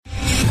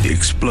The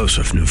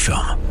explosive new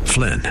film,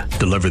 Flynn,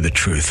 deliver the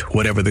truth,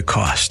 whatever the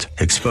cost,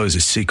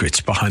 exposes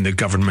secrets behind the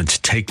government's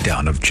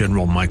takedown of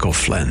General Michael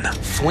Flynn.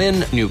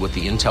 Flynn knew what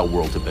the intel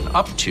world had been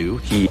up to.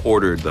 He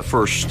ordered the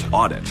first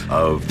audit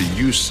of the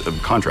use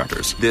of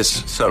contractors.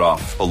 This set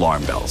off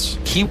alarm bells.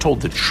 He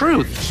told the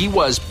truth. He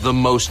was the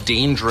most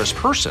dangerous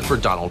person for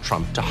Donald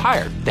Trump to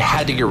hire. They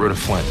had to get rid of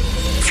Flynn.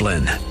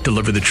 Flynn,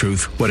 deliver the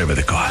truth, whatever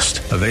the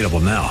cost. Available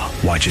now.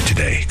 Watch it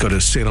today. Go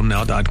to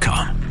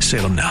salemnow.com.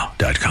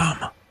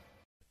 salemnow.com.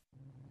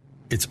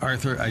 It's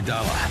Arthur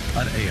Aidala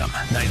on AM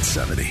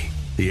 970.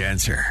 The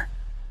Answer.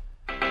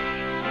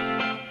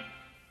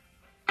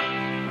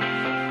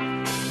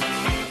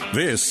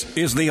 This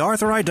is the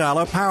Arthur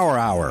Aidala Power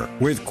Hour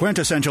with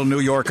quintessential New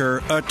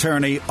Yorker,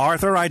 attorney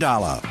Arthur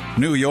Aidala,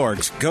 New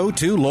York's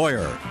go-to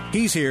lawyer.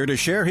 He's here to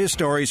share his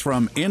stories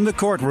from in the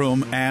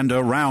courtroom and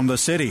around the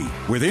city,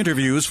 with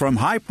interviews from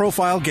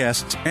high-profile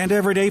guests and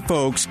everyday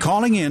folks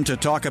calling in to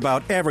talk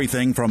about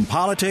everything from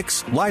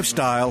politics,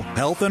 lifestyle,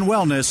 health and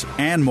wellness,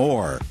 and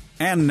more.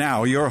 And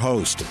now your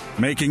host,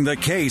 making the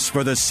case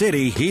for the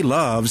city he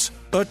loves,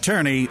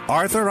 attorney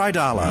Arthur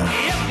Aidala.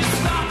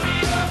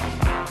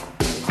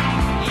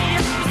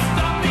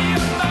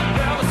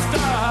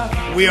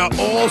 We are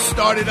all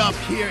started up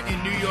here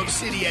in New York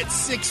City at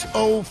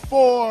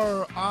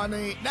 6:04 on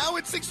a... Now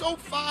it's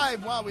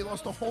 6:05. Wow, we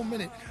lost a whole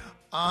minute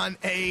on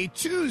a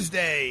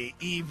Tuesday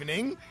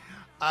evening.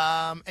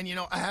 And, you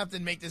know, I have to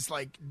make this,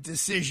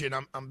 decision.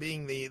 I'm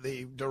being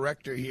the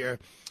director here.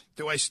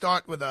 Do I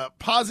start with a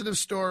positive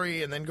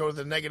story and then go to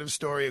the negative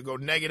story, or go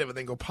negative and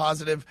then go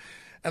positive?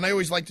 And I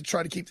always like to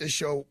try to keep this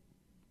show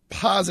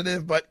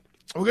positive, but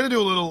we're going to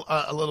do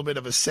a little bit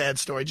of a sad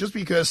story just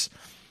because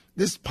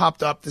this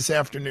popped up this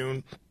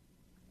afternoon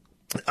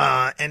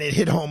and it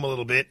hit home a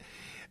little bit.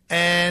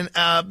 And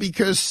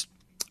because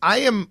I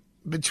am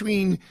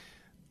between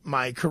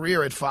my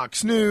career at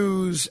Fox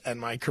News and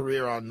my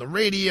career on the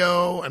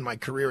radio and my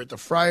career at the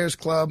Friars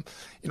Club,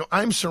 you know,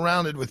 I'm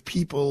surrounded with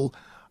people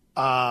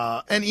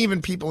and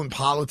even people in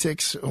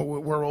politics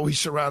we're always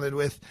surrounded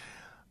with.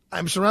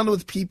 I'm surrounded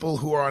with people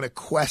who are on a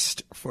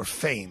quest for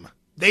fame.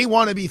 They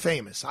want to be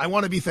famous. I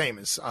want to be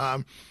famous.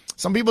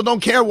 Some people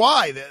don't care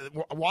why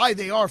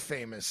they are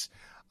famous.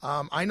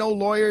 I know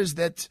lawyers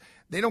that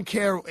they don't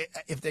care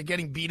if they're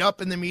getting beat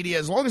up in the media,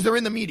 as long as they're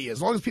in the media,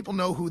 as long as people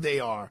know who they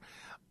are.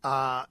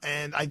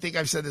 And I think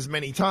I've said this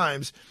many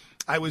times.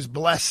 I was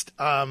blessed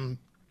to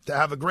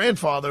have a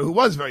grandfather who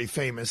was very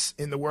famous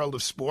in the world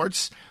of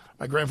sports.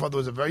 My grandfather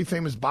was a very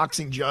famous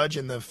boxing judge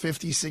in the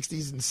 50s,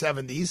 60s, and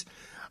 70s.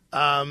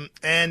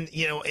 And,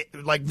 you know,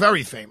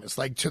 very famous,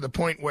 to the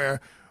point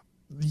where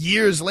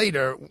years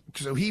later,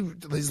 so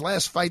his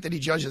last fight that he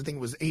judged, I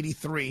think, was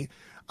 83.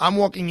 I'm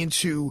walking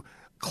into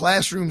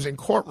classrooms and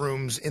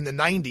courtrooms in the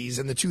 90s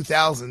and the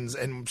 2000s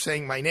and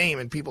saying my name,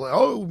 and people are,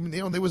 oh,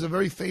 you know, there was a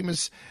very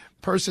famous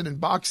person in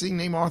boxing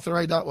named Arthur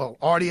Aidala,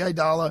 Artie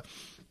Aidala.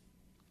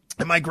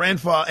 And my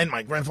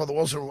grandfather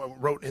also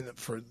wrote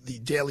for the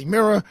Daily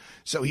Mirror,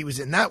 so he was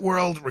in that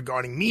world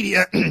regarding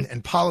media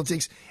and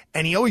politics.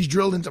 And he always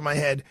drilled into my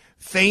head,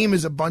 fame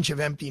is a bunch of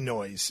empty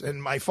noise.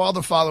 And my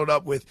father followed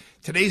up with,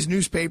 today's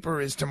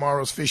newspaper is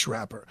tomorrow's fish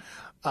wrapper.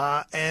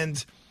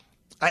 And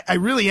I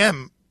really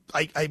am.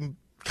 I'm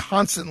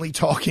constantly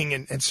talking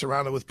and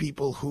surrounded with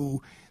people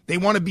who, they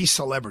want to be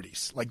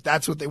celebrities.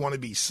 That's what they want to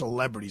be,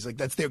 celebrities.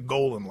 That's their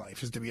goal in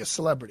life, is to be a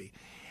celebrity.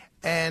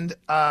 And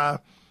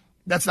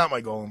that's not my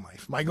goal in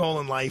life. My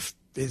goal in life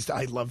is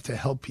I love to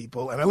help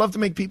people, and I love to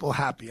make people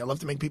happy. I love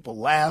to make people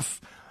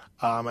laugh.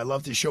 I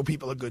love to show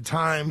people a good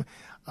time.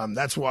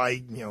 That's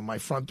why, you know, my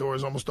front door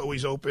is almost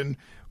always open,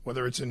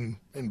 whether it's in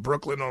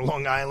Brooklyn or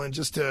Long Island,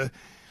 just to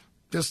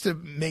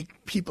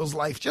make people's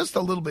life just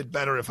a little bit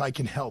better if I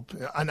can help.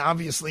 And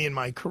obviously in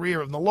my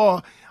career in the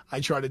law, I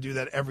try to do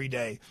that every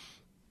day.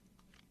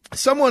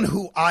 Someone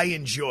who I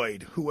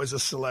enjoyed, who was a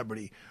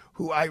celebrity,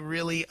 who I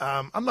really,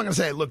 I'm not going to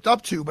say I looked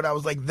up to, but I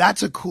was like,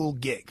 that's a cool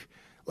gig.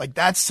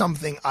 That's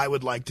something I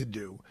would like to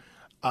do,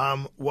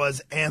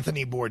 was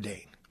Anthony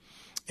Bourdain.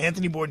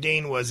 Anthony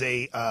Bourdain was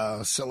a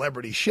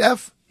celebrity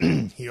chef.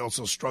 He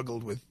also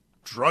struggled with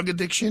drug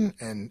addiction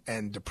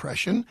and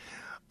depression,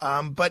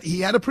 but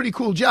he had a pretty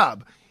cool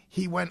job.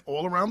 He went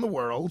all around the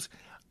world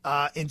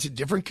into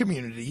different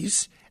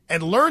communities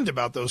and learned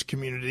about those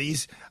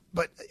communities,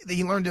 but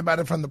he learned about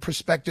it from the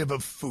perspective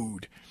of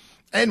food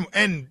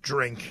and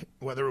drink,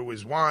 whether it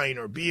was wine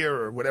or beer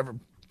or whatever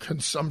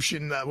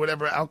consumption,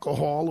 whatever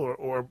alcohol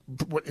or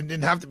it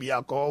didn't have to be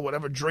alcohol,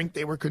 whatever drink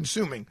they were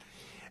consuming.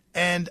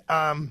 And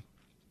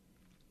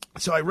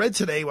so I read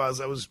today while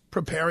I was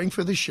preparing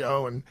for the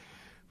show and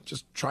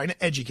just trying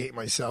to educate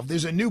myself.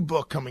 There's a new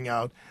book coming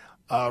out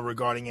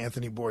regarding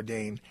Anthony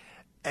Bourdain,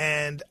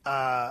 and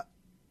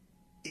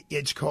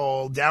it's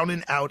called Down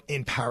and Out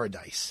in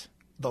Paradise,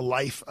 The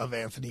Life of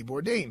Anthony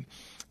Bourdain.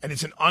 And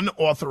it's an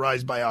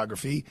unauthorized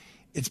biography.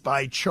 It's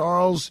by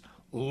Charles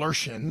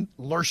Lerschen,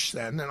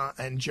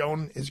 and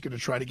Joan is going to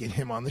try to get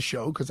him on the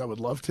show because I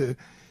would love to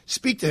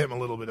speak to him a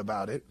little bit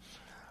about it.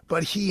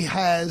 but he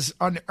has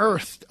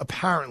unearthed,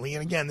 apparently,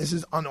 and again, this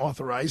is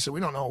unauthorized, so we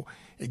don't know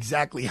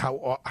exactly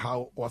how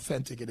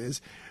authentic it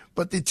is,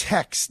 but the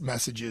text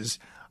messages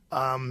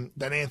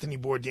that Anthony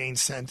Bourdain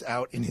sent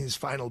out in his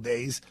final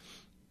days,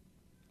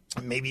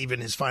 maybe even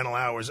his final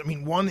hours. I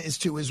mean, one is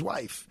to his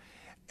wife,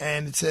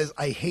 and it says,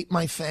 "I hate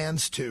my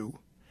fans too.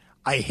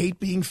 I hate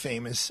being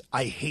famous.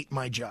 I hate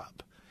my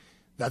job."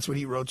 That's what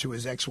he wrote to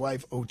his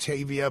ex-wife,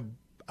 Otavia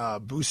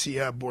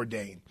Busia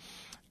Bourdain.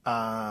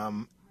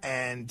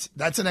 And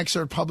that's an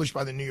excerpt published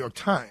by the New York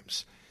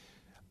Times.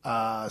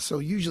 So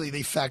usually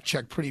they fact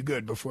check pretty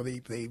good before they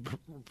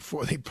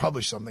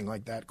publish something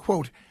like that.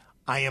 Quote,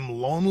 "I am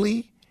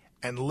lonely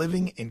and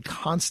living in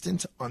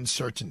constant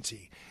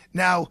uncertainty."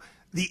 Now,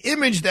 the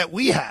image that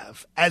we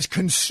have as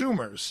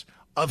consumers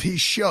of his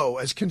show,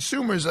 as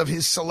consumers of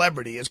his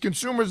celebrity, as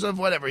consumers of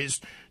whatever,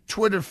 his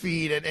Twitter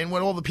feed and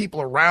what all the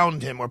people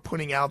around him are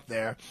putting out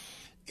there,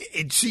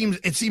 it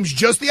seems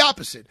just the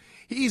opposite.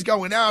 He's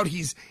going out,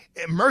 he's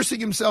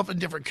immersing himself in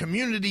different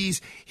communities,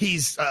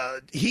 he's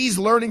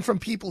learning from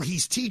people,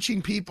 he's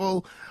teaching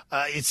people.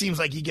 It seems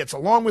like he gets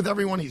along with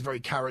everyone, he's very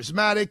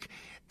charismatic,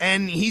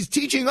 and he's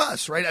teaching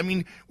us, right? I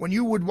mean, when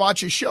you would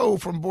watch a show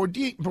from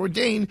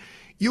Bourdain,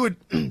 you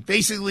would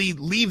basically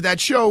leave that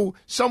show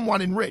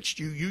somewhat enriched.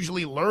 You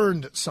usually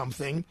learned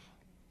something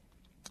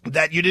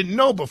that you didn't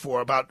know before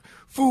about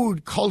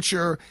food,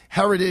 culture,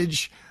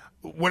 heritage,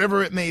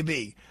 whatever it may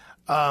be.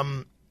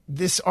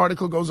 This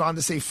article goes on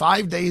to say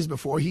 5 days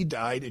before he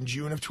died in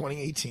June of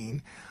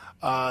 2018,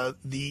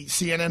 the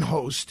CNN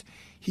host,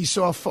 he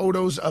saw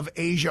photos of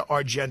Asia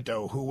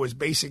Argento, who was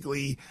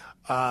basically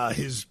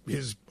his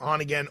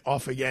on-again,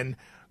 off-again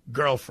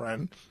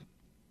girlfriend.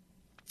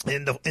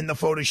 In the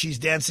photo, she's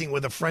dancing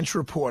with a French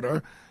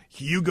reporter,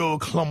 Hugo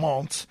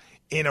Clement,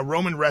 in a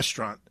Roman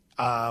restaurant.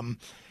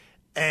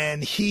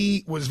 And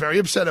he was very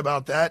upset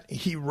about that.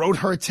 He wrote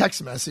her a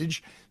text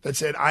message that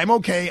said, "I'm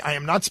okay. I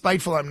am not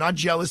spiteful. I'm not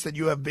jealous that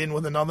you have been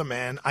with another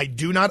man. I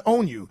do not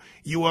own you.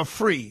 You are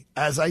free,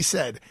 as I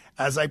said,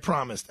 as I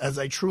promised, as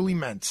I truly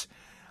meant.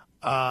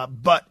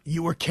 But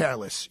you were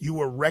careless. You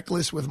were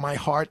reckless with my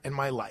heart and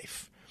my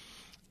life."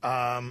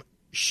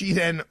 She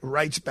then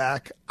writes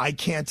back, "I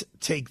can't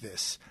take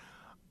this."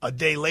 A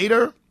day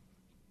later,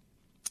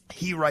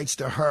 he writes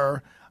to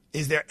her,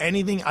 "Is there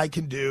anything I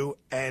can do?"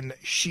 And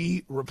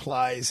she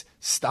replies,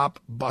 "Stop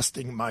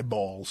busting my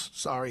balls."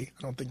 Sorry,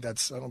 I don't think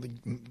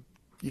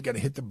you got to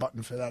hit the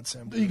button for that,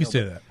 Sam. You can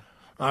say that.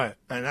 All right,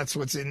 and that's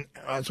what's in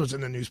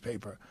the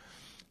newspaper.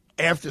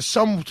 After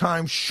some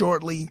time,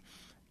 shortly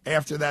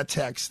after that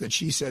text that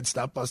she said,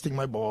 "Stop busting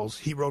my balls,"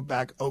 he wrote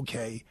back,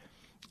 "Okay,"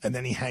 and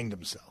then he hanged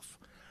himself.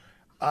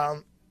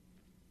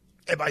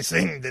 Am I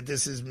saying that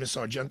this is Miss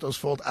Argento's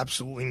fault?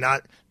 Absolutely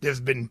not.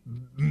 There's been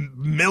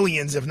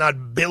millions, if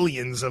not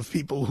billions, of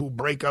people who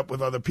break up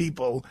with other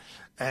people,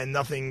 and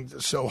nothing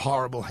so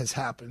horrible has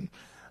happened.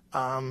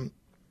 But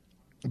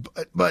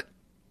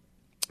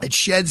it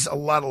sheds a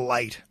lot of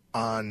light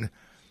on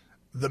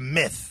the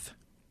myth,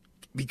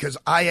 because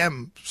I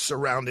am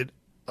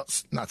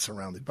not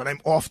surrounded, but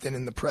I'm often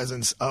in the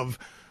presence of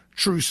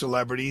true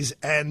celebrities,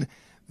 and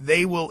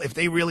they will, if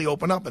they really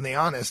open up and they're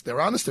honest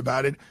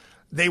about it,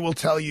 they will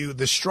tell you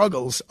the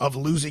struggles of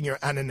losing your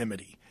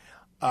anonymity.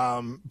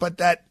 But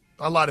that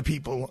a lot of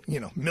people,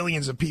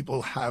 millions of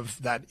people have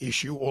that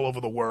issue all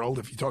over the world.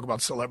 If you talk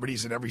about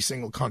celebrities in every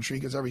single country,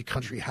 because every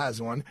country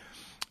has one,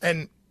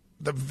 and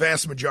the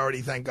vast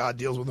majority, thank God,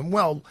 deals with them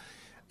well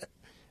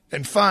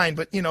and fine.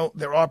 But,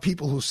 there are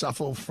people who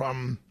suffer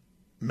from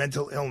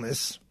mental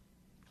illness,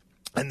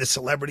 and the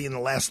celebrity and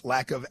the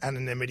lack of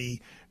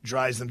anonymity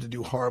drives them to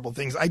do horrible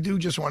things. I do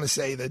just want to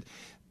say that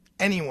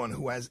anyone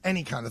who has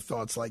any kind of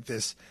thoughts like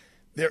this,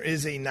 there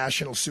is a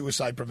National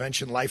Suicide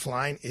Prevention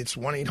Lifeline. It's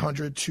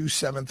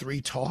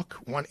 1-800-273-TALK,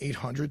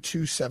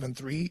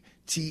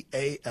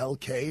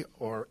 1-800-273-TALK,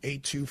 or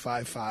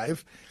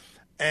 8255.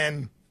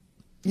 And,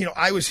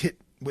 I was hit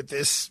with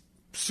this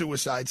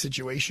suicide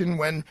situation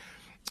when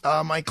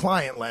my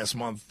client last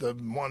month, the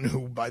one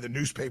who by the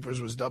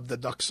newspapers was dubbed the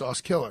Duck Sauce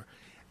Killer.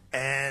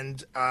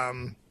 And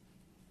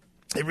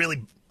it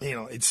really,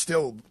 it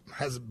still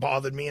has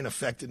bothered me and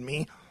affected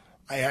me.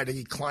 I had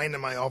a client in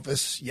my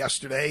office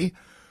yesterday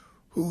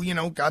who,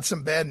 got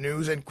some bad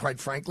news, and quite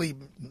frankly,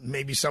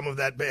 maybe some of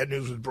that bad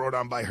news was brought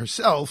on by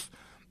herself.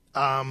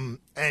 And,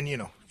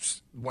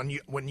 when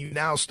you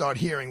now start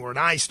hearing, when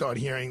I start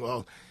hearing,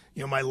 well,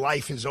 my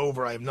life is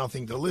over, I have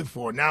nothing to live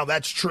for, now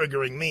that's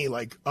triggering me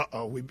like,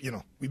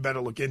 we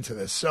better look into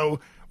this. So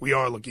we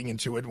are looking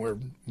into it,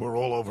 and we're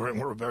all over it,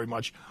 and we're very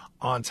much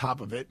on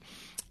top of it.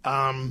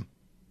 But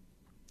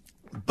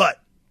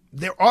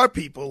there are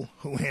people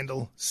who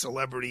handle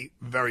celebrity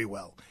very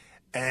well,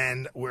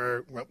 and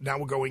we're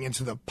going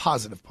into the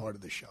positive part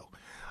of the show.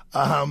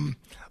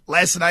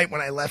 Last night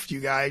when I left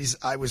you guys,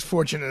 I was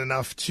fortunate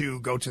enough to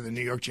go to the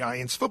New York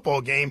Giants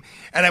football game,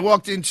 and I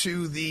walked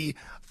into the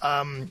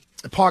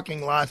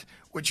parking lot,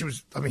 which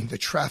was, the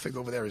traffic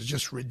over there is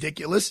just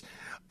ridiculous.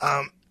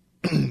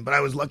 But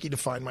I was lucky to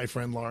find my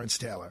friend Lawrence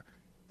Taylor.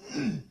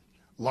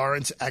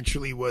 Lawrence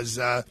actually was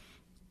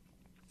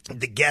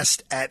the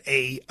guest at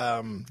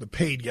the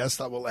paid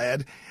guest, I will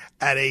add,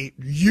 at a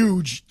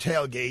huge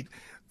tailgate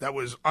that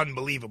was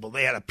unbelievable.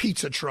 They had a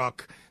pizza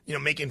truck,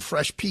 making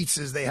fresh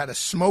pizzas. They had a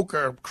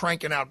smoker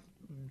cranking out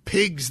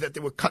pigs that they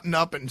were cutting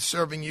up and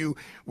serving you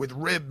with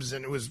ribs,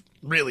 and it was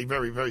really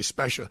very, very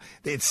special.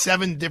 They had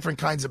 7 different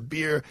kinds of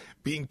beer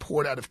being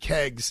poured out of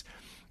kegs.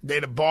 They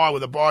had a bar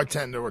with a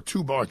bartender or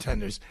 2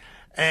 bartenders.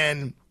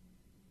 And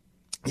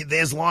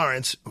there's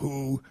Lawrence,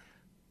 who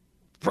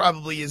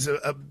probably is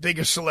a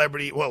bigger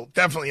celebrity, well,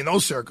 definitely in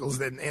those circles,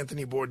 than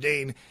Anthony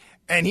Bourdain.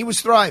 And he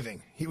was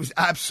thriving. He was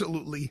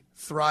absolutely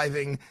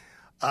thriving,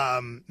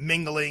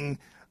 mingling,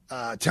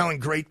 telling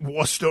great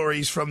war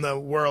stories from the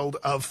world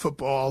of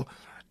football.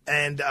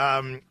 And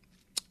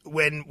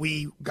when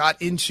we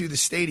got into the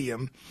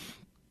stadium,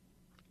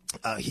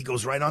 he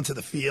goes right onto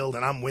the field,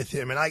 and I'm with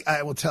him. And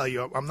I will tell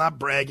you, I'm not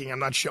bragging. I'm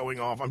not showing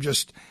off. I'm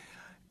just,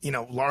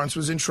 Lawrence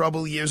was in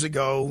trouble years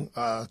ago,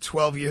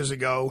 12 years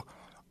ago.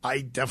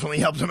 I definitely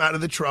helped him out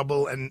of the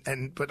trouble,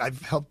 but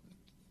I've helped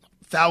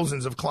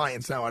thousands of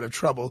clients now out of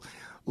trouble.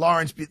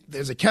 Lawrence,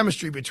 there's a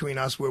chemistry between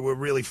us where we're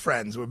really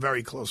friends. We're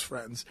very close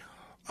friends,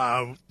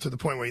 to the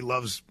point where he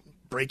loves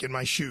breaking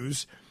my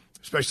shoes,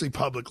 especially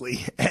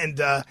publicly.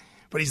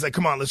 But he's like,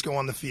 come on, let's go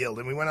on the field.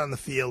 And we went on the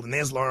field, and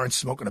there's Lawrence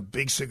smoking a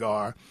big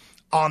cigar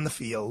on the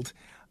field.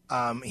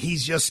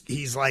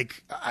 He's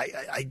like,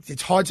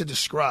 it's hard to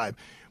describe.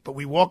 But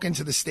we walk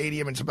into the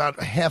stadium, and it's about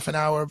a half an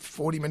hour,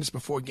 40 minutes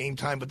before game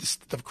time, but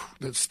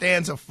the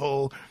stands are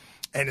full.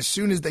 And as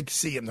soon as they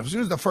see him, as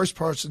soon as the first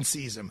person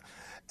sees him,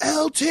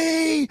 LT,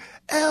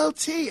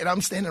 and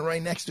I'm standing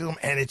right next to him,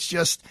 and it's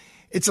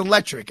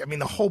electric. I mean,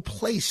 the whole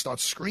place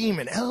starts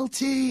screaming,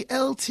 LT.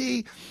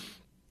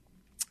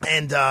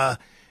 And,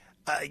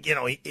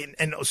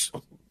 and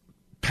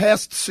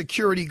past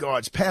security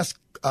guards, past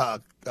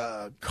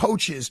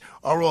coaches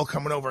are all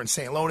coming over and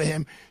saying hello to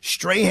him.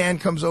 Strahan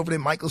comes over to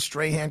him. Michael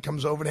Strahan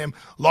comes over to him.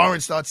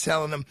 Lawrence starts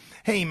telling him,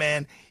 hey,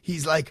 man,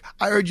 he's like,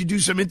 I heard you do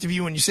some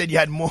interview and you said you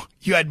had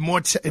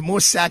more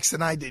sacks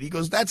than I did. He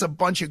goes, that's a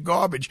bunch of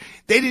garbage.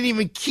 They didn't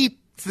even keep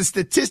the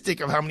statistic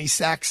of how many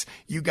sacks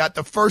you got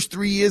the first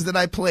 3 years that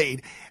I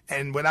played.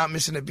 And without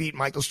missing a beat,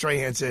 Michael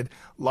Strahan said,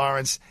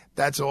 Lawrence,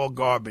 that's all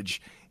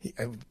garbage.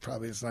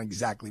 Probably it's not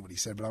exactly what he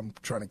said, but I'm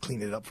trying to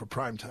clean it up for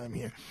prime time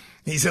here.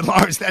 He said,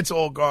 Lawrence, that's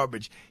all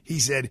garbage. He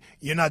said,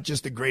 you're not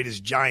just the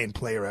greatest Giant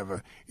player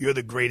ever. You're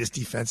the greatest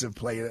defensive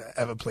player to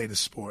ever play the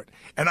sport.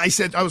 And I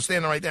said, I was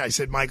standing right there. I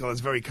said, Michael, it's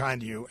very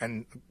kind of you.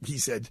 And he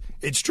said,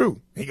 it's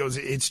true. He goes,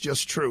 it's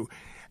just true.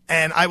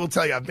 And I will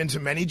tell you, I've been to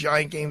many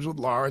Giant games with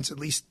Lawrence, at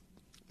least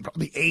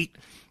probably 8,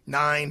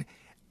 9,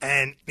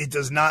 and it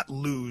does not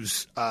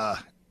lose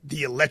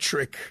the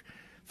electric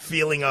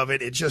feeling of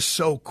it. It's just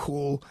so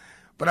cool.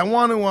 But I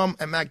want to,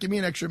 and Matt, give me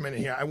an extra minute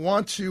here. I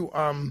want to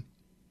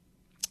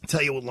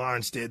tell you what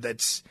Lawrence did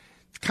that's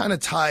kind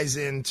of ties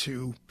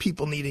into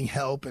people needing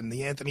help and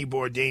the Anthony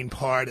Bourdain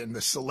part and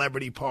the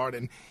celebrity part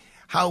and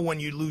how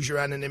when you lose your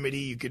anonymity,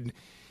 you could,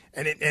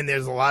 and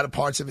there's a lot of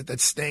parts of it that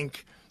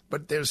stink,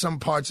 but there's some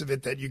parts of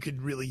it that you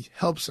could really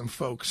help some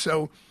folks.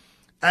 So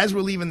as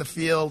we're leaving the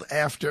field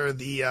after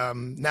the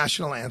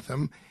national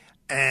anthem,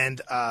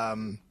 and I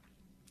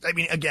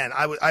mean, again,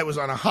 I was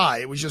on a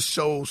high. It was just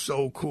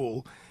so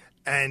cool.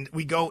 And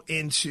we go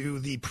into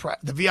the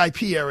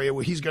VIP area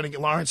where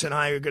Lawrence and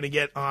I are going to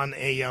get on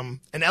an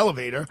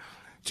elevator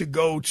to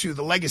go to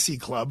the Legacy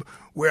Club,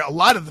 where a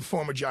lot of the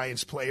former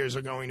Giants players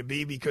are going to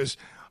be, because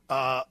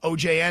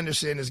O.J.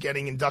 Anderson is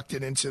getting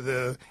inducted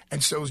into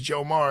and so is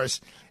Joe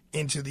Morris,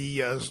 into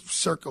the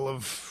circle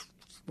of,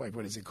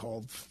 what is it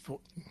called?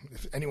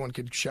 If anyone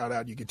could shout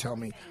out, you could tell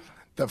me.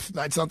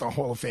 It's not the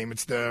Hall of Fame.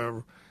 It's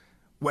the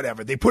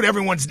whatever. They put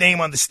everyone's name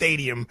on the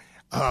stadium.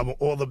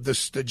 All of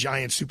the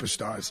Giant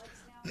superstars.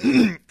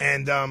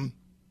 And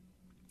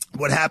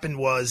what happened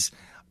was,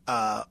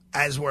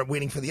 as we're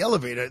waiting for the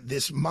elevator,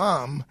 this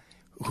mom,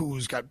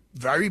 who's got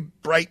very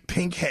bright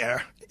pink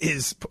hair,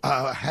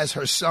 has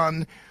her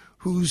son,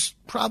 who's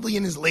probably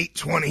in his late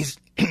 20s,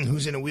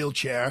 who's in a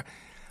wheelchair.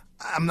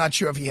 I'm not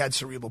sure if he had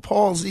cerebral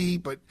palsy,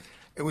 but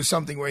it was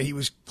something where he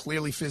was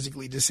clearly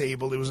physically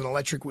disabled. It was an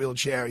electric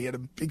wheelchair. He had a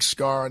big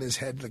scar on his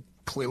head,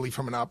 clearly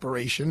from an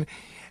operation.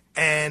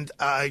 And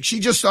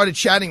she just started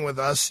chatting with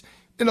us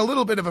in a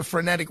little bit of a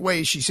frenetic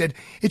way. She said,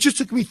 it just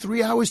took me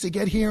 3 hours to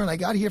get here, and I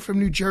got here from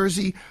New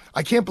Jersey.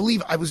 I can't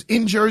believe I was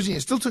in Jersey.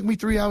 It still took me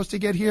 3 hours to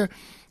get here.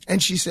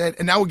 And she said,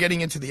 and now we're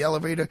getting into the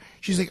elevator.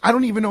 She's like, I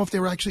don't even know if they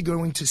were actually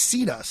going to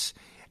seat us.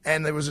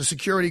 And there was a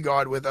security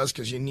guard with us,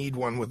 because you need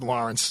one with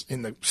Lawrence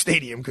in the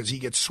stadium because he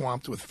gets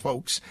swamped with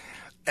folks.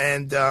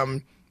 And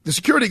the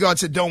security guard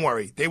said, don't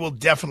worry. They will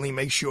definitely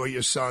make sure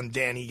your son,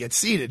 Danny, gets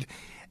seated.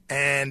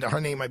 And her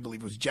name, I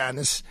believe, was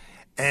Janice.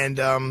 And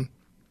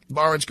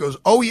Lawrence goes,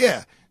 oh,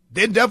 yeah,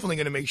 they're definitely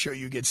going to make sure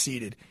you get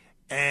seated.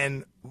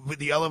 And with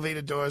the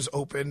elevator doors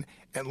open,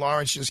 and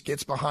Lawrence just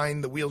gets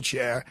behind the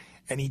wheelchair,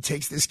 and he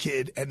takes this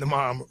kid and the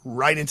mom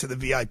right into the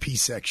VIP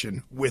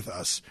section with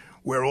us,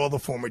 where all the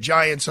former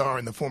Giants are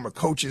and the former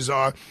coaches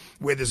are,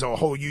 where there's a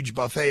whole huge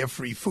buffet of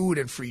free food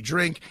and free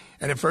drink.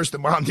 And at first the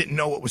mom didn't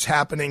know what was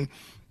happening.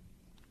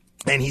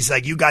 And he's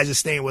like, you guys are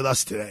staying with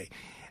us today.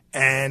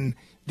 And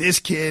this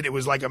kid, it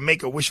was like a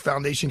Make-A-Wish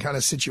Foundation kind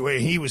of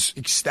situation. He was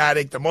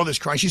ecstatic. The mother's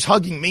crying. She's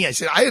hugging me. I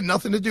said, I had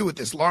nothing to do with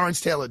this.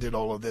 Lawrence Taylor did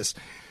all of this.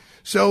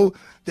 So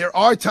there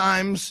are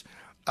times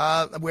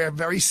where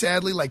very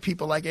sadly, like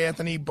people like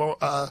Anthony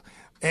Bourdain,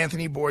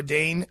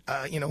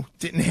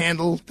 didn't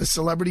handle the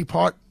celebrity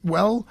part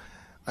well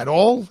at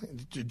all.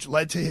 It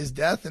led to his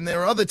death. And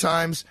there are other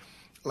times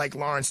like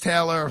Lawrence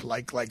Taylor,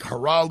 like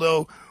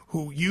Geraldo,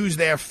 who use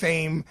their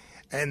fame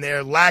and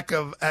their lack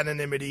of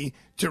anonymity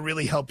to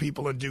really help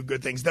people and do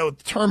good things. The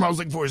term I was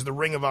looking for is the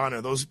Ring of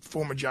Honor. Those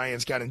former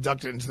Giants got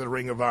inducted into the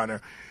Ring of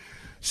Honor.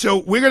 So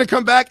we're going to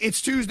come back.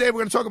 It's Tuesday. We're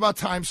going to talk about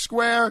Times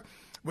Square.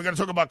 We're going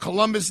to talk about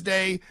Columbus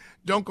Day.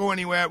 Don't go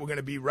anywhere. We're going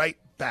to be right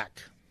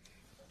back.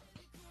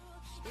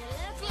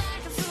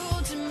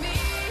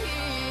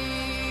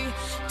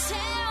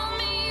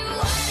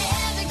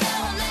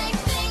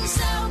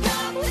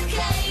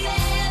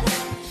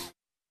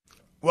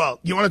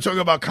 Well, you want to talk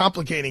about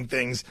complicating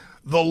things.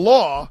 The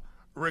law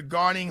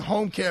regarding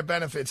home care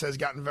benefits has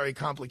gotten very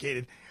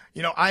complicated.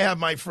 You know, I have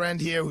my friend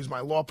here who's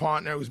my law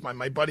partner, who's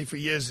my buddy for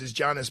years, is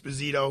John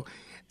Esposito.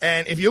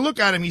 And if you look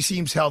at him, he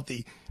seems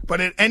healthy. But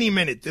at any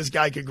minute, this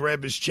guy could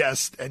grab his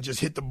chest and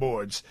just hit the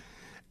boards.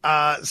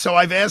 So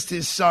I've asked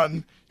his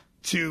son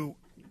to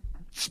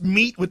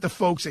meet with the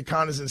folks at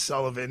Connors and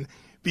Sullivan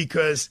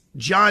because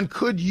John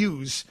could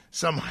use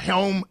some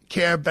home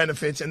care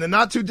benefits in the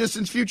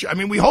not-too-distant future. I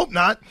mean, we hope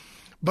not.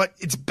 But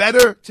it's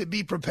better to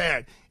be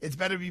prepared. It's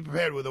better to be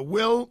prepared with a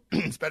will.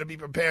 It's better to be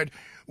prepared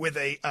with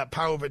a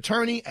power of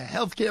attorney, a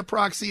healthcare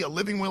proxy, a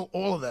living will,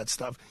 all of that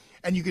stuff.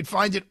 And you can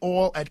find it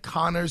all at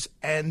Connors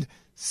and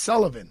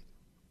Sullivan.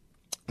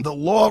 The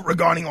law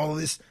regarding all of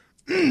this,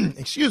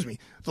 the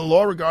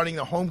law regarding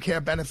the home care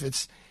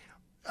benefits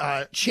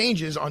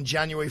changes on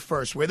January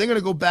 1st, where they're going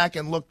to go back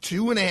and look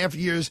 2.5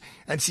 years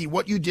and see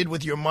what you did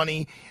with your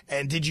money,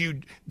 and did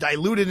you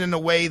dilute it in a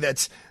way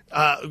that's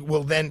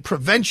will then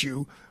prevent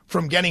you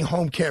from getting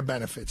home care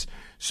benefits.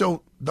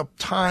 So the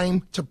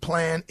time to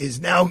plan is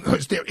now,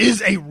 because there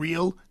is a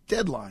real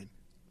deadline.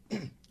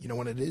 You know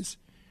when it is?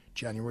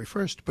 January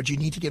 1st. But you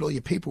need to get all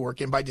your paperwork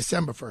in by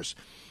December 1st.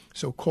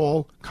 So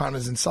call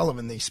Connors and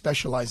Sullivan. They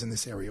specialize in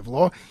this area of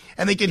law,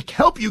 and they can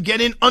help you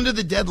get in under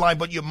the deadline,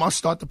 but you must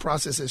start the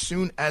process as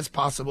soon as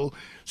possible.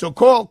 So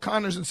call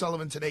Connors and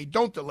Sullivan today.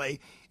 Don't delay.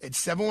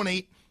 It's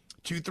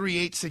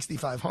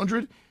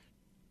 718-238-6500,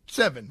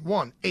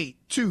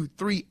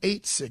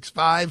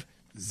 718-238-6500.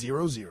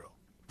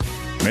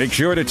 Make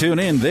sure to tune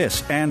in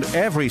this and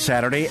every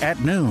Saturday at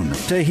noon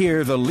to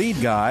hear the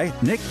lead guy,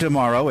 Nick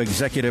Tomorrow,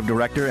 Executive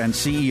Director and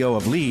CEO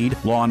of LEAD,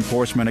 Law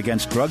Enforcement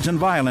Against Drugs and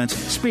Violence,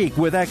 speak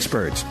with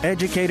experts,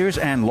 educators,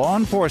 and law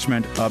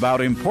enforcement about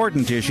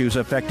important issues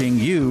affecting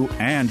you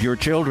and your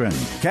children.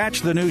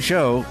 Catch the new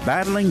show,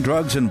 Battling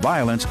Drugs and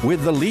Violence,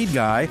 with the lead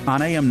guy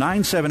on AM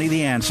 970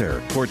 The Answer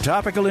for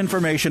topical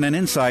information and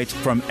insights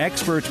from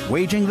experts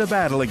waging the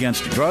battle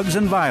against drugs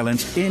and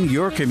violence in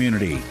your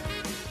community.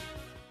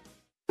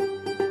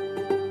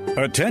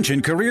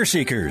 Attention career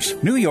seekers.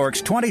 New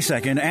York's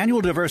 22nd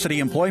Annual Diversity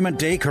Employment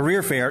Day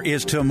Career Fair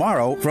is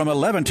tomorrow from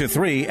 11 to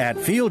 3 at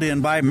Field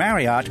Inn by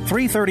Marriott,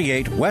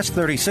 338 West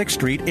 36th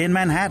Street in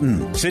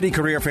Manhattan.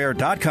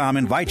 CityCareerFair.com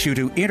invites you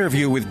to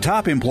interview with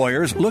top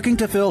employers looking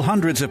to fill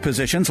hundreds of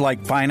positions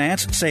like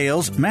finance,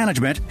 sales,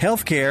 management,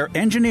 healthcare,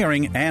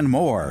 engineering, and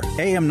more.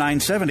 AM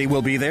 970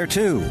 will be there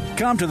too.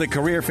 Come to the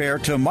Career Fair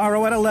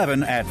tomorrow at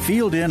 11 at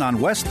Field Inn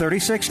on West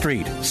 36th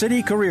Street.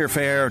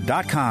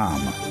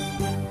 CityCareerFair.com.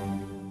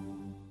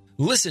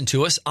 Listen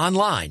to us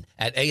online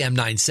at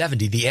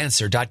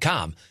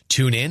am970theanswer.com.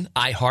 Tune in,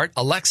 iHeart,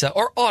 Alexa,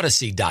 or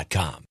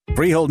Odyssey.com.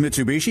 Freehold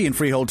Mitsubishi in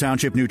Freehold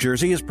Township, New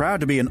Jersey is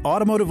proud to be an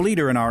automotive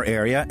leader in our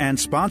area and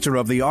sponsor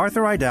of the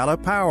Arthur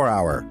Aidala Power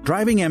Hour.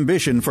 Driving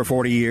ambition for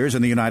 40 years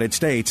in the United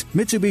States,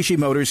 Mitsubishi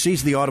Motors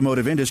sees the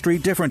automotive industry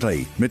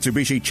differently.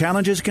 Mitsubishi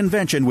challenges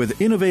convention with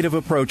innovative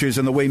approaches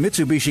in the way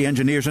Mitsubishi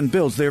engineers and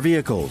builds their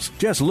vehicles.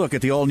 Just look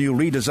at the all-new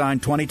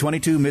redesigned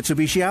 2022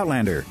 Mitsubishi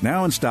Outlander,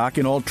 now in stock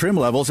in all trim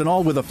levels and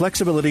all with the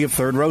flexibility of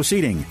third-row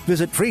seating.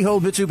 Visit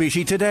Freehold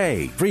Mitsubishi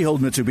today,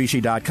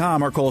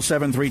 freeholdmitsubishi.com, or call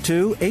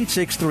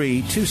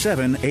 732-863-2788. Say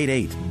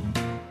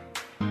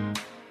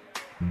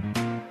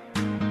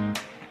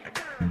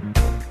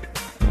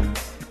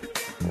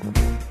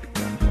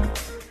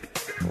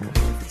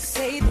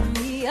the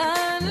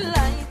neon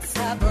lights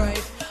are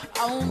bright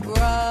on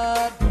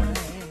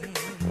Broadway.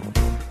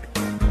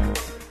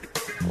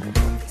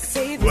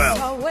 Say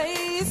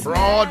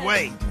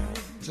Broadway,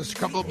 just a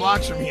couple of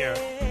blocks from here.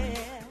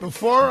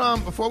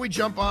 Before we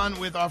jump on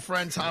with our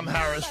friend Tom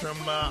Harris from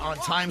on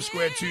Times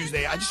Square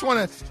Tuesday, I just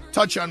want to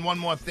touch on one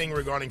more thing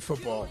regarding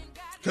football,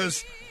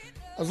 because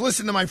I was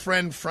listening to my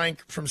friend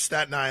Frank from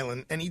Staten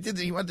Island, and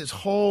he went this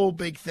whole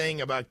big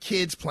thing about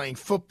kids playing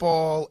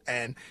football,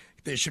 and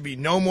there should be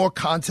no more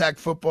contact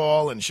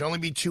football, and it should only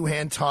be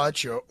two-hand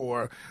touch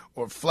or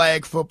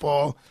flag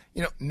football.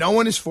 You know, no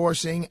one is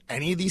forcing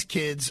any of these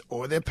kids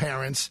or their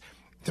parents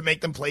to make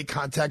them play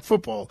contact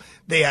football.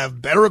 They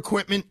have better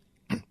equipment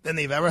than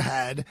they've ever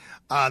had.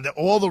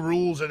 All the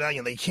rules are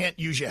now, they can't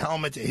use your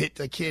helmet to hit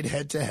the kid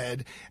head to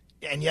head.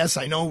 And yes,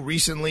 I know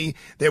recently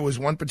there was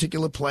one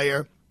particular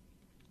player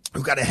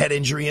who got a head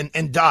injury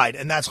and died,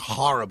 and that's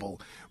horrible.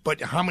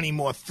 But how many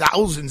more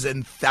thousands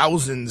and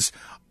thousands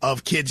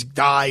of kids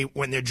die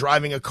when they're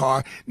driving a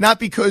car, not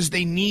because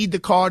they need the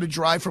car to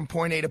drive from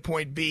point A to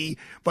point B,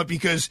 but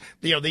because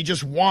they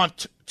just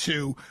want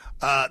to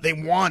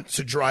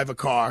drive a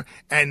car,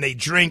 and they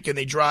drink and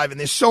they drive, and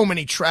there's so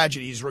many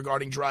tragedies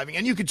regarding driving.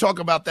 And you could talk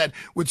about that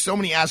with so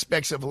many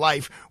aspects of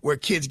life where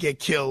kids get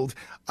killed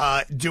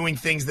doing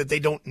things that they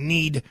don't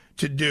need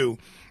to do.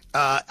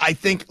 I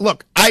think,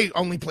 look, I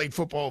only played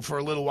football for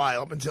a little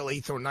while, up until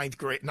 8th or 9th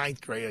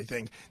grade, I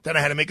think. Then I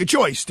had to make a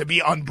choice to be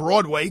on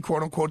Broadway,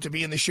 quote unquote, to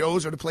be in the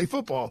shows or to play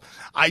football.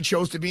 I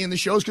chose to be in the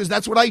shows because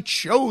that's what I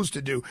chose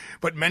to do.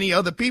 But many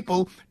other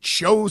people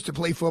chose to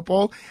play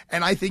football.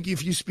 And I think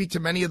if you speak to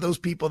many of those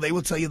people, they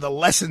will tell you the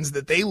lessons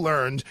that they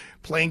learned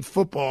playing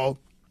football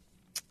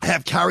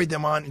have carried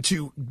them on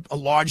to a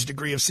large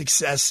degree of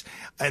success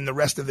in the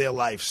rest of their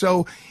life.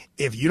 So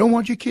if you don't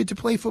want your kid to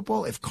play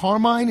football, if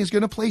Carmine is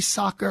going to play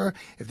soccer,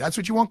 if that's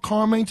what you want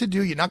Carmine to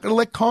do, you're not going to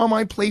let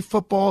Carmine play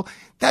football,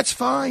 that's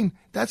fine.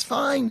 That's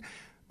fine.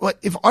 But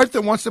if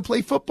Arthur wants to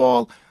play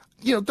football,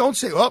 don't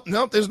say, oh,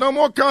 no, there's no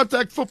more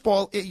contact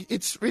football.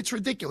 It's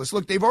ridiculous.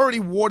 Look, they've already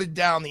watered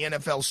down the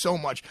NFL so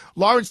much.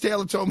 Lawrence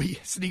Taylor told me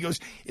yesterday, he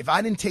goes, if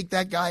I didn't take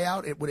that guy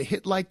out, it would have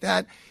hit like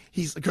that.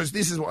 Because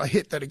this is a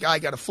hit that a guy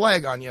got a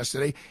flag on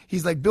yesterday.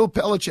 He's like Bill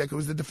Belichick, who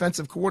was the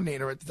defensive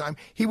coordinator at the time.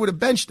 He would have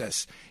benched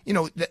us.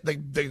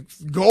 The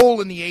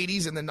goal in the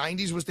 80s and the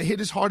 90s was to hit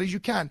as hard as you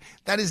can.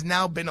 That has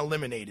now been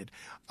eliminated.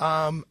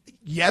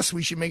 Yes,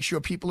 we should make sure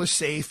people are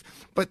safe,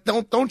 but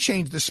don't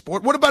change the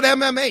sport. What about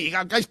MMA? You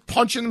got guys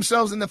punching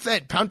themselves in the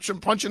head,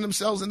 punching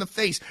themselves in the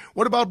face.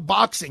 What about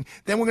boxing?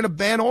 Then we're going to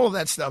ban all of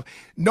that stuff.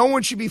 No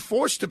one should be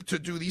forced to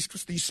do these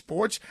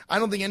sports. I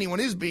don't think anyone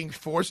is being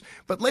forced,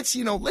 but let's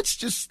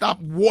just stop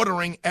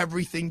watering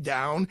everything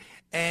down,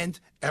 and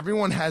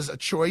everyone has a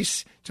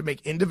choice to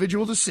make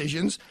individual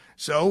decisions.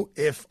 So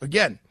if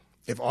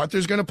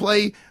Arthur's going to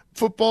play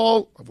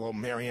football, well,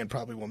 Marianne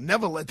probably will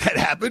never let that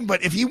happen,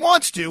 but if he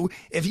wants to,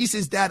 if he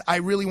says, Dad, I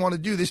really want to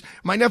do this,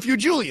 my nephew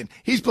Julian,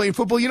 he's playing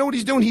football. You know what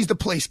he's doing? He's the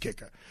place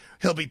kicker.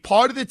 He'll be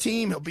part of the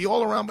team. He'll be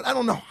all around, but I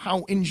don't know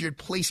how injured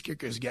place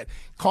kickers get.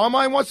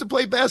 Carmine wants to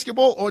play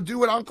basketball or do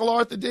what Uncle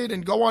Arthur did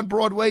and go on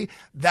Broadway.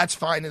 That's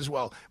fine as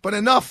well. But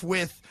enough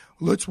with,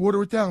 let's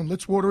water it down.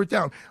 Let's water it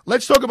down.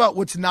 Let's talk about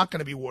what's not going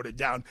to be watered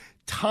down.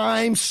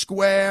 Times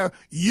Square,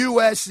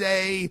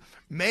 USA,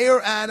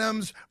 Mayor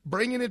Adams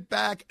bringing it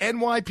back,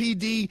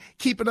 NYPD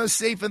keeping us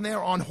safe in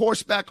there on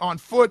horseback, on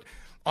foot,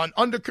 on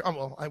undercover.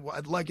 Well,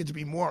 I'd like it to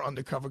be more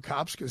undercover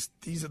cops because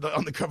these are the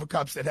undercover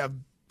cops that have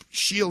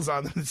shields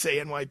on them that say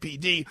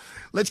NYPD.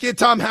 Let's get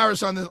Tom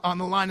Harris on the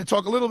line and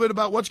talk a little bit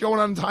about what's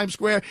going on in Times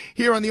Square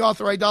here on the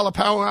Arthur Aidala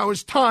Power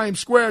Hours, Times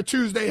Square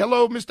Tuesday.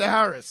 Hello, Mr.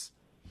 Harris.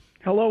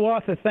 Hello,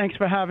 Arthur. Thanks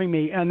for having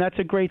me. And that's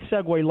a great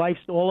segue.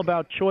 Life's all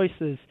about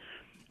choices.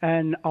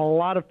 And a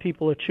lot of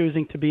people are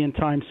choosing to be in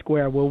Times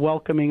Square. We're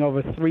welcoming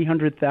over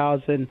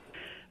 300,000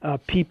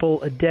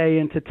 people a day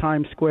into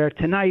Times Square.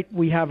 Tonight,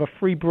 we have a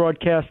free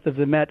broadcast of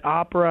the Met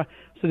Opera.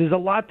 So there's a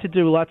lot to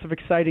do, lots of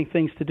exciting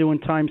things to do in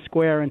Times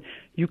Square. And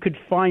you could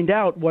find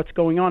out what's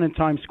going on in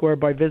Times Square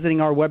by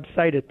visiting our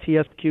website at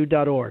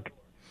tsq.org.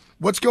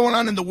 What's going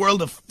on in the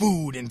world of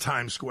food in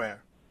Times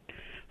Square?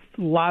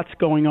 Lots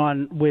going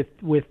on with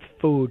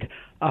food.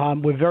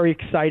 We're very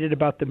excited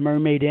about the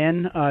Mermaid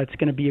Inn. It's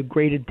going to be a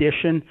great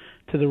addition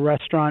to the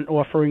restaurant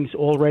offerings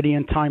already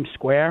in Times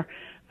Square.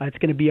 It's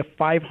going to be a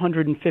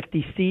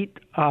 550-seat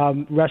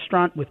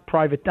restaurant with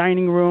private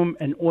dining room,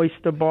 an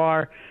oyster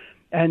bar.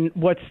 And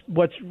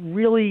what's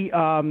really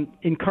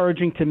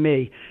encouraging to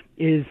me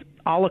is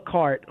a la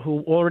carte, who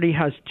already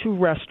has 2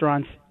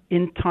 restaurants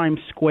in Times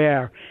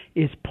Square,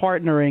 is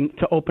partnering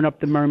to open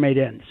up the Mermaid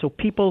Inn. So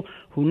people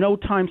who know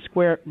Times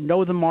Square,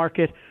 know the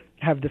market,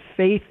 have the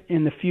faith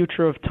in the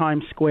future of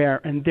Times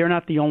Square, and they're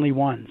not the only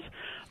ones.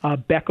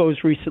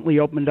 Becco's recently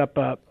opened up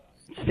a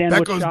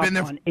sandwich shop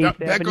on 8th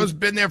Avenue. Becco's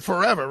been there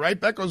forever, right?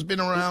 Becco's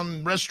been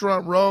around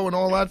Restaurant Row and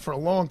all that for a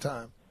long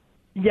time.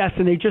 Yes,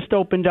 and they just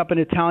opened up an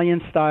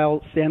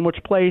Italian-style sandwich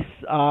place.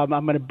 I'm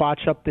going to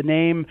botch up the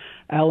name.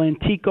 El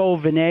Antico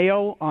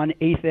Veneo on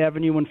 8th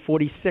Avenue and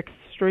 46th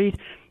Street.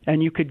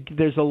 And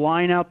there's a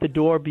line out the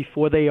door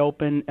before they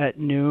open at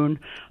noon.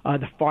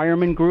 The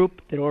Fireman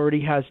Group, that already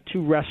has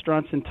 2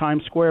 restaurants in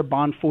Times Square,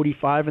 Bond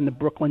 45 and the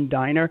Brooklyn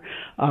Diner,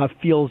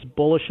 feels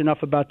bullish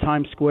enough about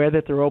Times Square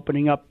that they're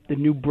opening up the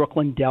new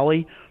Brooklyn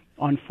Deli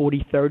on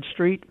 43rd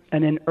Street.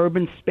 And then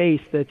Urban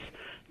Space that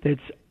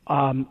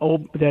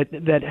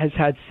has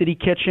had City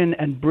Kitchen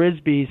and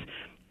Brisby's,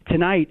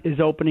 tonight is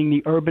opening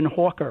the Urban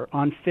Hawker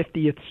on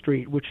 50th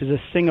Street, which is a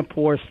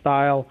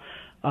Singapore-style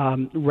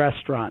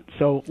restaurant.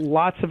 So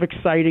lots of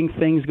exciting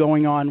things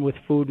going on with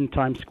food in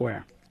Times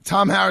Square.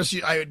 Tom Harris,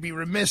 I would be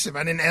remiss if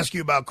I didn't ask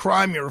you about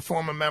crime. You're a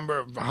former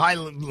member,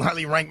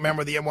 highly ranked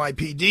member of the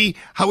NYPD.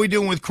 How are we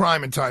doing with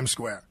crime in Times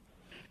Square?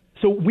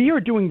 So we are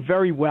doing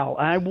very well.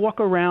 I walk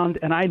around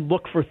and I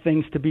look for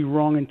things to be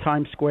wrong in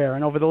Times Square.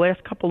 And over the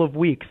last couple of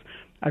weeks,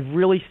 I've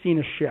really seen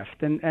a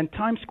shift. And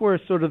Times Square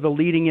is sort of the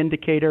leading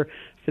indicator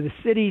for the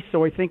city.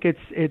 So I think it's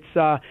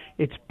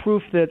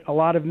proof that a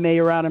lot of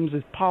Mayor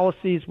Adams'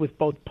 policies with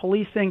both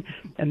policing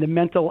and the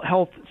mental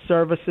health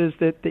services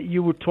that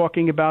you were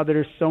talking about that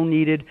are so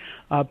needed,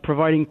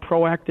 providing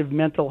proactive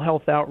mental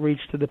health outreach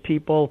to the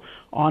people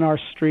on our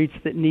streets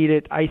that need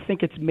it. I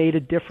think it's made a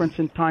difference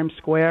in Times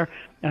Square,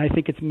 and I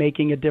think it's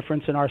making a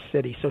difference in our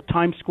city. So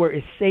Times Square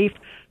is safe.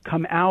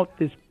 Come out.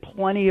 There's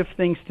plenty of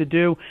things to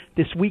do.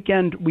 This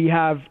weekend we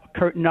have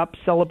Curtain Up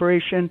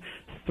celebration,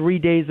 3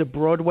 days of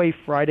Broadway,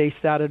 Friday,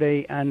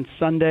 Saturday, and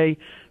Sunday.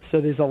 So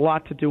there's a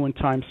lot to do in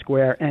Times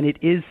Square, and it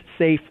is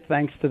safe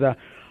thanks to the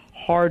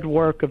hard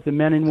work of the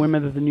men and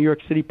women of the New York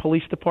City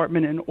Police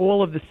Department and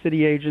all of the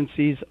city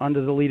agencies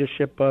under the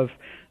leadership of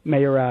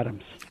Mayor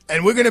Adams.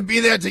 And we're going to be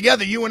there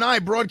together, you and I,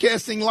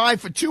 broadcasting live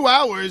for 2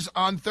 hours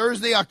on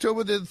Thursday,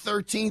 October the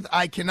 13th.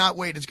 I cannot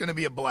wait. It's going to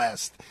be a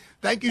blast.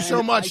 Thank you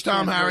so much,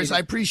 Tom Harris. I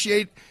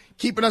appreciate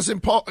keeping us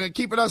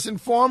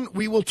informed.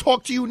 We will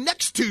talk to you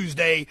next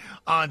Tuesday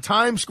on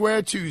Times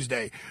Square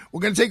Tuesday. We're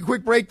going to take a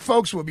quick break,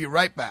 folks. We'll be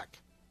right back.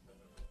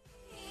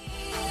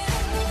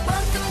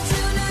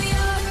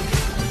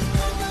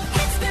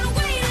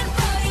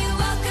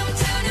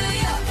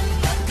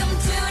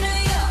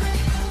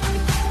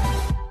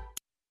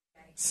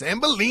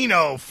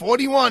 Sambolino,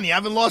 41. You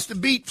haven't lost a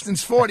beat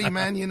since 40,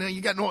 man. You know,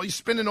 you're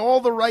spinning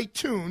all the right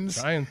tunes.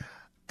 Trying.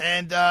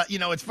 And,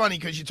 it's funny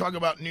because you talk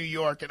about New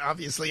York, and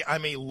obviously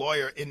I'm a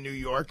lawyer in New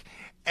York.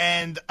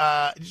 And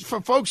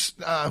for folks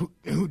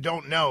who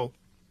don't know,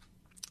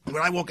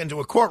 when I walk into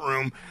a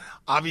courtroom,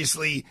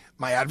 obviously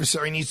my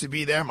adversary needs to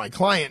be there. My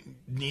client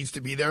needs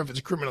to be there if it's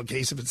a criminal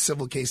case. If it's a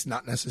civil case,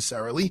 not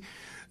necessarily.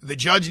 The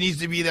judge needs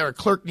to be there. A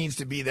clerk needs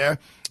to be there.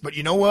 But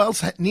you know what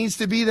else needs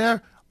to be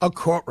there? A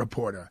court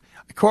reporter.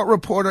 A court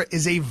reporter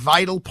is a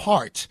vital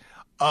part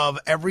of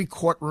every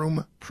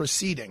courtroom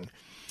proceeding.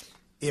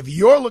 If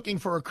you're looking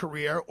for a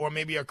career or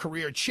maybe a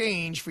career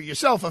change for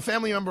yourself, a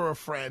family member, or a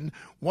friend,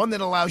 one that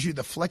allows you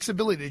the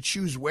flexibility to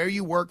choose where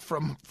you work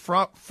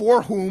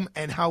for whom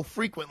and how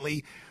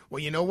frequently, well,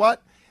 you know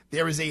what?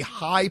 There is a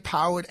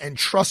high-powered and,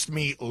 trust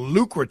me,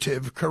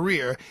 lucrative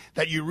career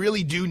that you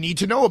really do need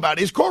to know about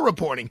is court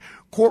reporting.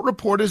 Court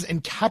reporters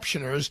and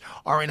captioners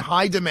are in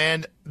high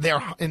demand.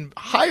 They're in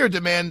higher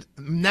demand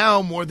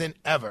now more than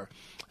ever,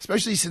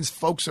 especially since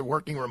folks are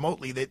working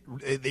remotely.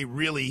 They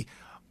really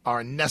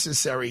are a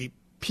necessary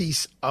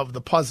piece of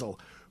the puzzle.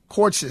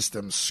 Court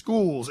systems,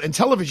 schools, and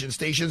television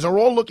stations are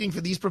all looking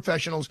for these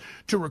professionals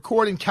to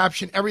record and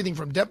caption everything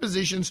from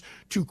depositions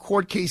to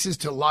court cases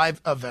to live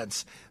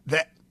events.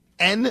 The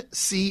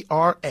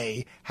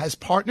NCRA has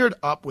partnered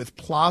up with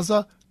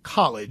Plaza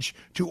College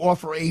to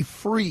offer a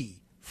free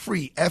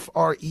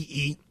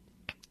F-R-E-E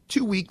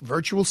 2-week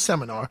virtual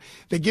seminar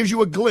that gives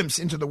you a glimpse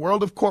into the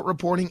world of court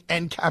reporting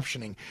and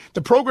captioning.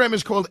 The program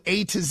is called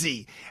A to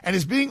Z and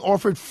is being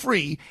offered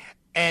free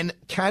and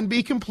can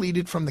be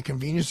completed from the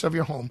convenience of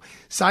your home.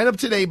 Sign up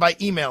today by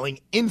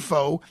emailing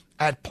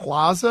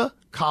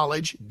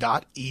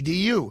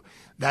info@plazacollege.edu.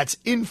 That's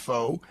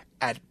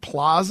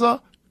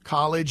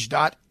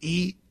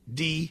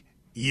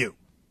info@plazacollege.edu.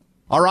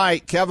 All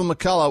right, Kevin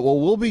McCullough.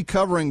 Well, we'll be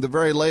covering the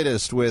very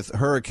latest with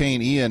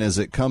Hurricane Ian as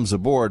it comes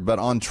aboard. But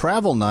on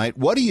travel night,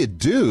 what do you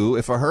do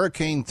if a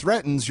hurricane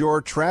threatens your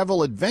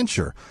travel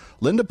adventure?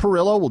 Linda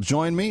Perillo will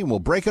join me, and we'll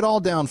break it all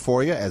down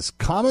for you as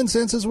common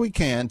sense as we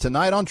can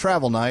tonight on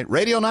Travel Night,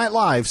 Radio Night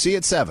Live. See you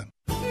at 7.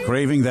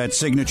 Craving that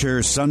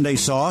signature Sunday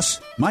sauce?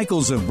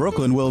 Michael's of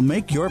Brooklyn will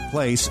make your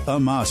place a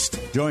must.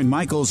 Join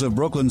Michael's of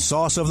Brooklyn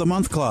Sauce of the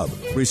Month Club.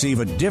 Receive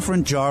a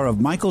different jar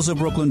of Michael's of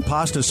Brooklyn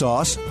pasta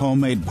sauce,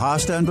 homemade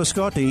pasta and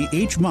biscotti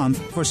each month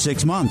for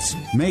 6 months.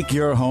 Make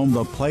your home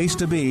the place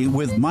to be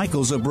with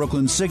Michael's of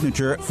Brooklyn's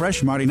signature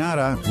fresh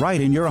marinara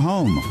right in your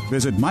home.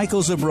 Visit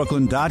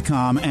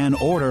michaelsofbrooklyn.com and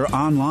order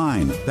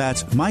online.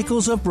 That's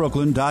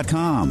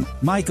michaelsofbrooklyn.com.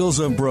 Michael's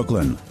of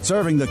Brooklyn,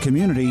 serving the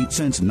community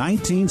since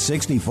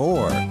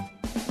 1964.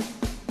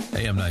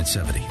 AM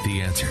 970,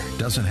 The Answer,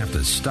 doesn't have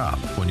to stop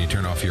when you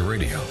turn off your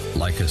radio.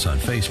 Like us on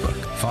Facebook,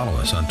 follow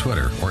us on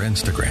Twitter or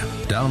Instagram.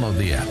 Download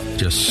the app.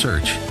 Just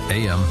search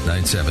AM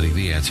 970,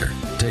 The Answer.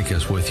 Take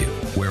us with you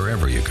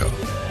wherever you go.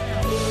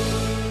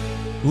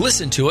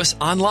 Listen to us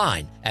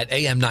online at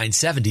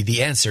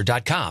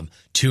am970theanswer.com.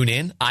 Tune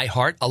in,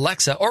 iHeart,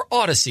 Alexa, or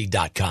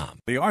Odyssey.com.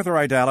 The Arthur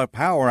Aidala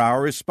Power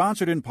Hour is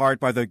sponsored in part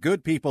by the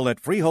good people at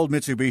Freehold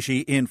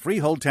Mitsubishi in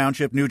Freehold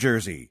Township, New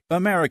Jersey.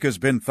 America's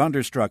been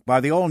thunderstruck by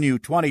the all-new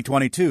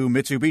 2022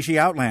 Mitsubishi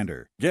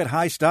Outlander. Get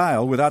high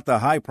style without the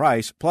high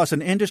price, plus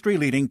an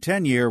industry-leading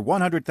 10-year,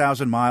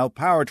 100,000-mile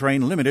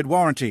powertrain limited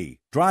warranty.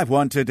 Drive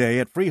one today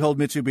at Freehold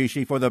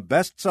Mitsubishi for the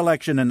best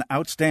selection and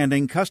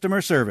outstanding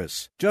customer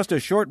service. Just a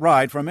short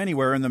ride from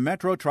anywhere in the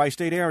metro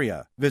tri-state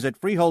area.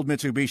 Visit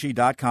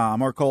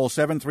freeholdmitsubishi.com or call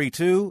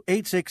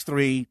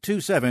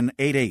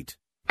 732-863-2788.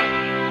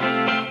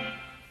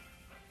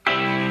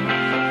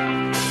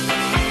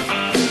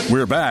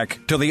 We're back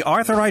to the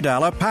Arthur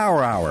Aidala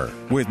Power Hour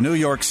with New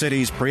York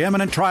City's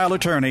preeminent trial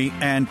attorney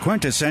and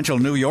quintessential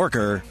New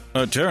Yorker,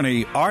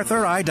 Attorney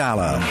Arthur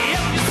Aidala.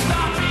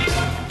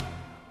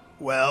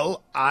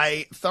 Well,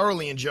 I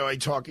thoroughly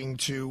enjoyed talking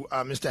to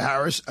Mr.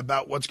 Harris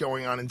about what's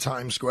going on in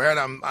Times Square,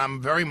 and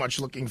I'm very much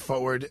looking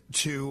forward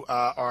to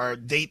our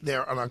date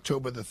there on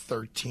October the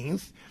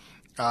 13th.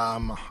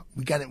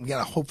 We got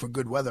to hope for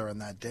good weather on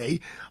that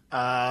day.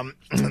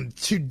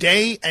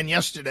 Today and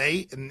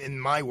yesterday in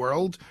my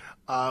world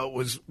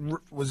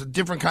was a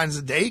different kinds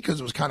of day because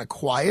it was kind of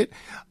quiet.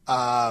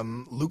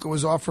 Luca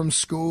was off from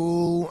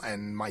school,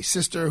 and my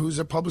sister, who's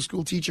a public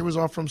school teacher, was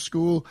off from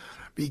school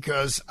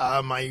because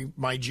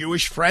my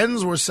Jewish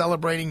friends were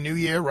celebrating New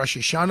Year, Rosh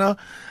Hashanah.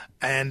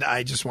 And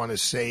I just want to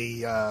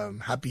say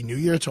Happy New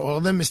Year to all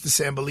of them. Mr.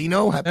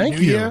 Sambolino, Happy New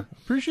Year.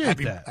 Appreciate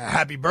that.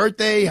 Happy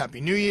birthday,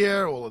 Happy New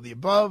Year, all of the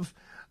above.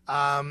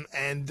 I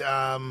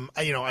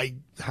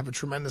have a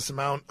tremendous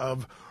amount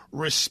of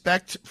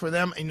respect for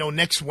them.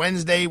 Next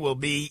Wednesday will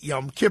be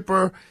Yom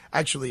Kippur.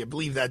 Actually, I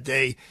believe that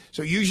day.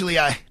 So usually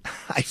I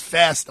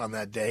fast on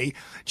that day,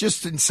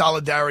 just in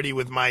solidarity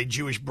with my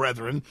Jewish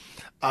brethren.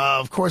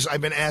 Of course, I've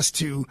been asked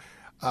to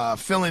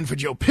fill in for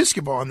Joe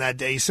Piscopo on that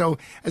day. So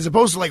as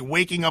opposed to like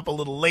waking up a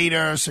little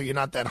later so you're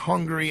not that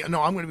hungry,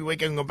 no, I'm going to be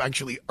waking up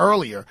actually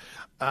earlier.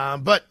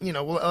 But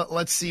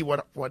let's see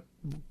what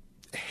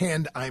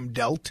hand I'm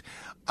dealt.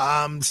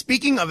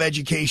 Speaking of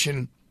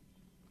education,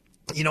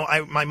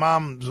 my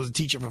mom was a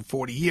teacher for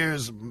 40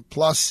 years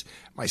plus.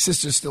 My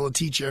sister's still a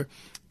teacher.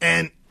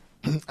 And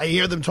I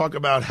hear them talk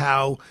about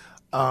how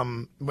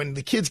when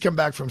the kids come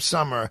back from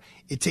summer,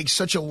 it takes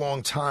such a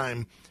long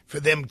time for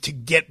them to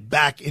get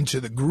back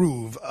into the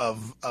groove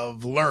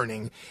of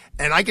learning.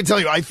 And I can tell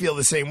you, I feel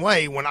the same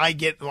way when I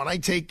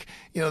take,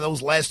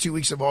 those last 2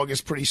 weeks of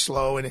August pretty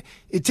slow. And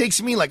it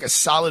takes me like a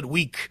solid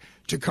week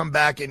to come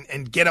back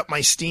and get up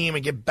my steam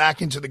and get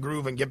back into the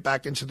groove and get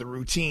back into the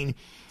routine.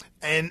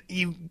 And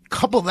you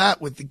couple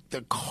that with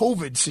the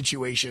COVID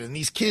situation and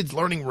these kids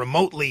learning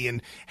remotely and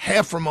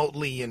half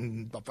virtually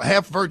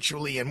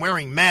and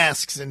wearing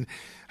masks and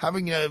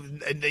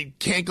and they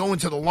can't go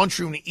into the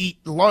lunchroom to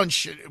eat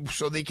lunch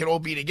so they can all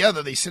be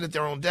together. They sit at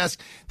their own desk.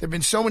 There have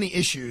been so many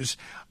issues.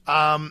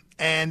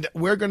 And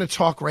we're going to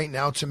talk right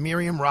now to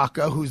Miriam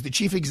Rocca, who's the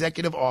Chief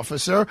Executive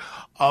Officer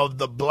of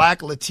the Black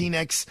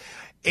Latinx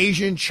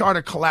Asian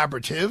Charter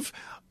Collaborative.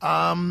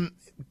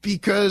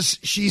 Because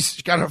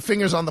she's got her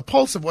fingers on the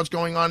pulse of what's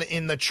going on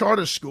in the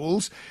charter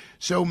schools.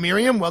 So,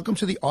 Miriam, welcome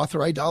to the Arthur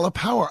Aidala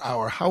Power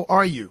Hour. How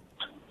are you?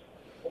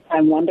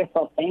 I'm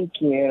wonderful, thank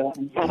you.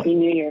 And Happy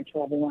New Year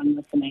to everyone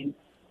listening.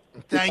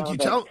 Thank you.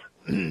 Tell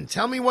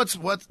me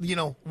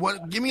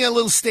give me a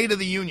little state of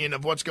the union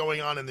of what's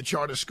going on in the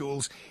charter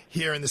schools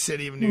here in the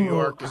city of New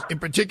York, and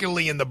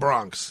particularly in the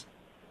Bronx.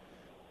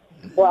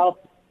 Well,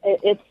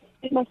 it's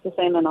pretty much the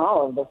same in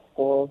all of the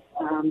schools.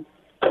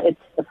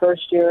 It's the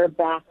first year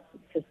back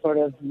to sort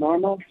of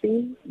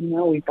normalcy.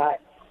 We've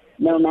got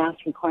no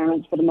mask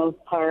requirements for the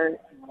most part.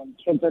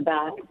 Kids are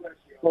back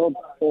full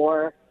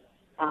bore.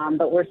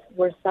 But we're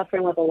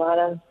suffering with a lot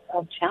of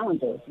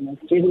challenges.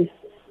 Students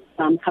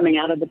coming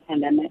out of the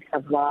pandemic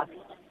have lost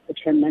a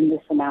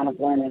tremendous amount of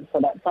learning. So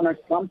that summer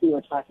slump you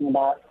were talking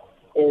about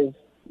is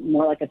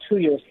more like a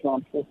 2-year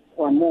slump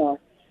or more,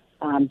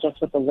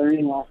 just with the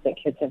learning loss that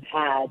kids have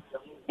had.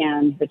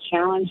 And the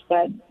challenge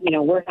that,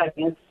 we're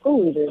having as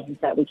school leaders is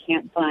that we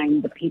can't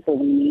find the people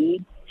we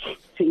need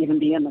to even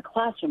be in the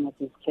classroom with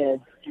these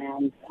kids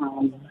and,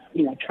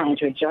 trying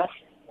to adjust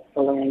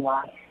the learning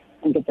loss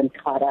and get them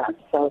caught up.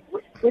 So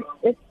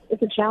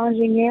it's a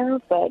challenging year,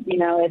 but,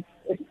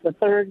 it's the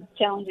third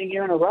challenging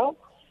year in a row.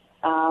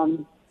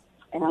 And,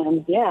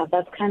 yeah,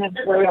 that's kind of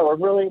where we are. We're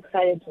really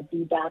excited to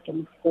be back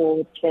in school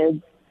with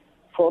kids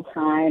full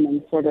time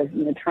and sort of,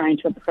 trying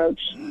to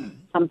approach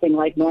something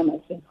like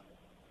normalcy.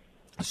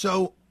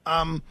 So,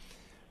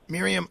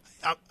 Miriam,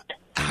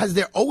 has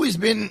there always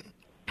been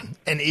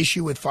an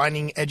issue with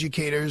finding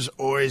educators,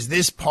 or is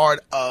this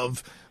part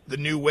of the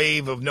new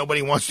wave of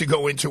nobody wants to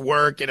go into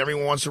work and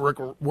everyone wants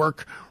to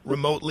work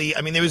remotely?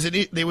 I mean,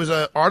 there was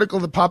an article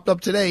that popped up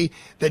today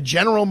that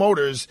General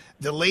Motors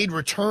delayed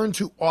return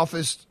to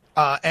office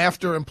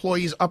after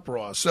employees'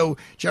 uproar. So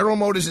General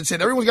Motors had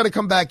said everyone's got to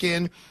come back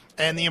in,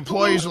 and the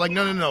employers are like,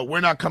 no, we're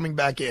not coming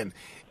back in.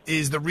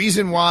 Is the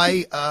reason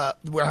why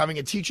we're having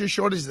a teacher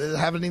shortage, does it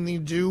have anything to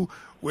do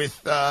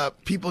with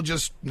people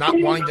just not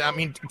wanting to? I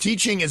mean,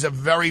 teaching is a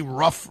very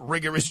rough,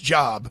 rigorous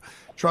job.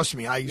 Trust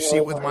me, I see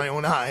it with my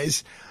own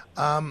eyes.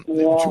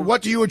 To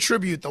what do you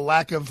attribute the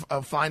lack of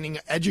finding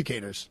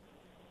educators?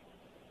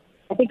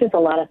 I think there's a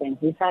lot of things.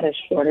 We've had a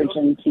shortage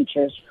in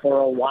teachers for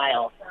a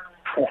while.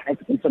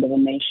 It's been sort of a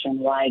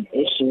nationwide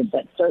issue,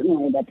 but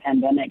certainly the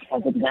pandemic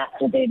has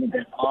exacerbated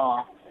it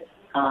all.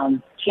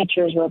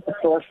 Teachers were at the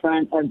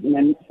forefront of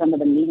some of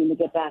them needing to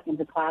get back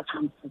into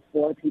classrooms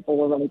before people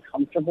were really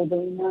comfortable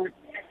doing that.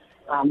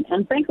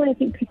 And frankly, I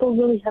think people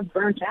really have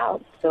burnt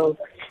out. So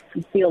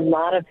you see a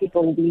lot of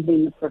people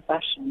leaving the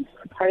profession.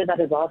 Part of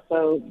that is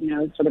also,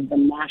 sort of the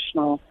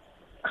national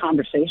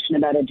conversation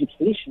about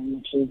education,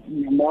 which is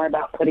more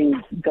about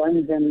putting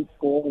guns in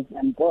schools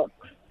and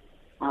books.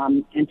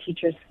 And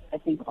teachers, I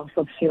think,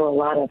 also feel a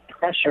lot of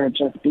pressure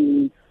just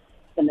being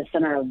in the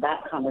center of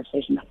that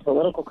conversation, that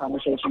political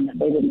conversation that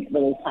they didn't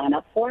really sign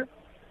up for.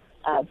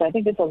 So I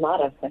think it's a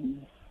lot of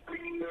things.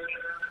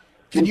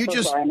 Can you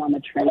just? I'm on the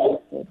train.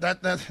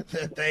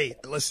 Hey,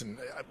 listen,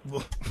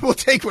 we'll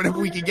take whatever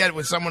we can get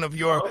with someone of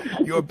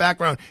your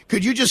background.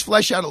 Could you just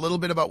flesh out a little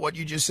bit about what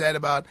you just said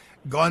about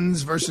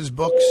guns versus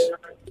books?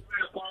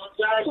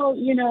 Well,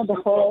 the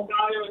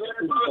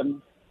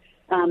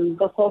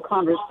whole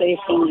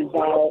conversation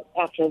about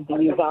after the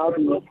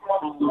Uvalde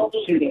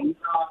shooting,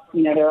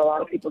 there are a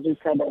lot of people who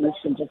said that we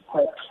should just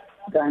put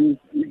guns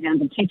in the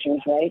hands of teachers,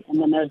 right? And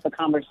then there's the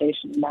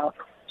conversation about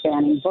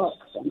banning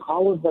books, and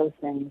all of those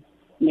things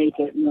make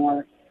it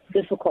more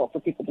difficult for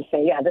people to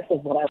say, yeah, this is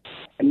what I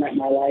commit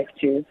my life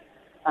to,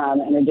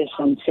 in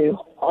addition to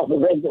all the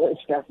regular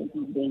stresses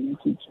of being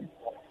a teacher.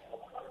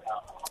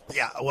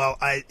 Yeah, well,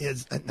 I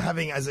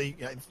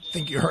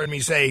think you heard me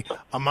say,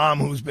 a mom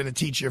who's been a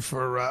teacher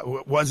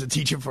was a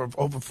teacher for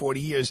over 40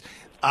 years.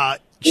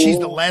 She's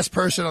the last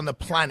person on the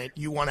planet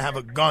you want to have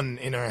a gun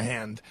in her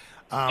hand.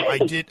 I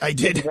did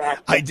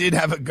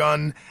have a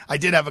gun. I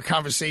did have a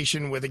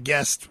conversation with a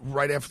guest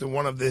right after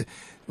one of the.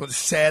 Well,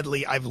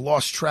 sadly, I've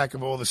lost track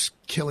of all the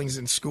killings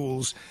in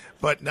schools.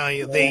 But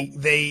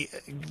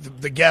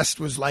the guest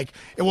was like,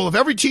 well, if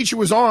every teacher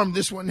was armed,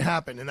 this wouldn't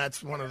happen. And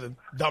that's one of the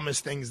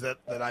dumbest things that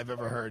I've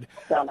ever heard.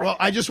 Well,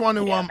 I just want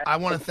to I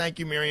want to thank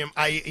you, Miriam.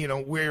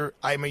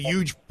 I'm a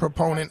huge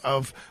proponent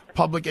of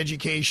public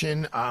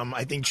education.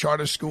 I think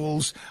charter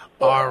schools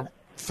are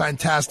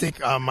fantastic.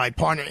 My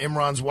partner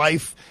Imran's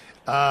wife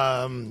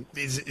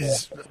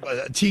is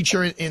a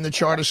teacher in the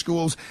charter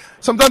schools.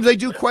 Sometimes I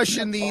do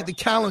question the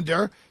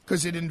calendar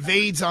because it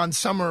invades on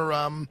summer.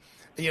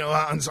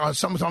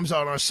 Sometimes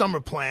on our summer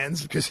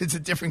plans because it's a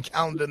different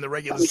calendar than the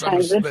regular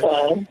summer.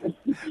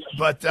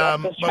 But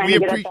we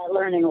appreciate that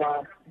learning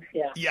loss.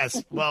 Yeah.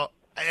 Yes. Well.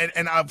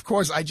 And of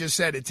course, I just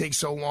said it takes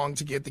so long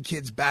to get the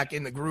kids back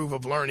in the groove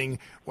of learning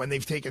when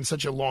they've taken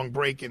such a long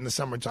break in the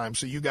summertime.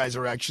 So you guys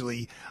are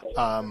actually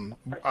attacking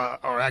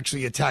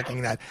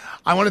that.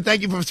 I want to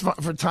thank you for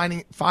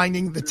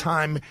finding the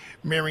time,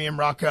 Miriam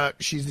Rocca.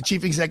 She's the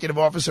Chief Executive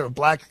Officer of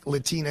Black,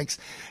 Latinx,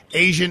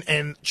 Asian,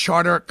 and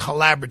Charter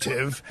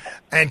Collaborative.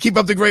 And keep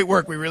up the great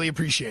work. We really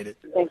appreciate it.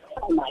 Thanks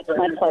so much.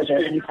 My pleasure.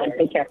 Anytime.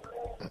 Take care.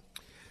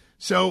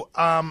 So,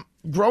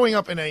 growing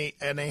up in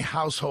a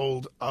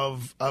household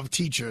of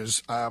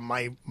teachers,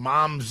 my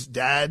mom's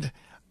dad,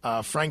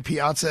 Frank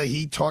Piazza,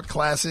 he taught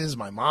classes.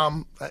 My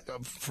mom,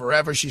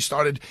 forever, she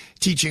started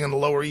teaching on the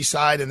Lower East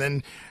Side and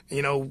then,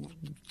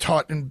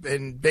 taught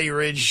in Bay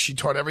Ridge. She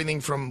taught everything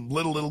from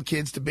little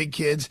kids to big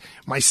kids.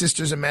 My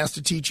sister's a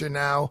master teacher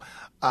now.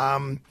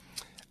 I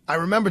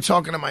remember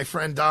talking to my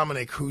friend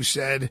Dominic, who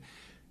said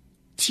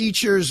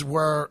teachers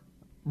were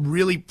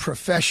really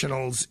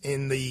professionals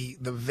in the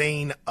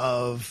vein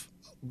of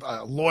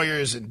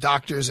lawyers and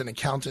doctors and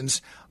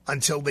accountants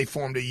until they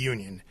formed a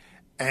union.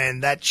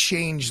 And that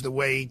changed the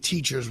way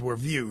teachers were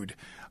viewed.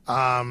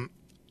 And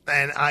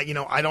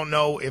I don't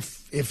know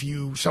if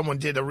someone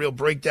did a real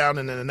breakdown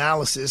and an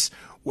analysis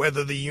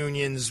whether the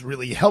unions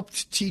really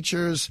helped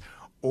teachers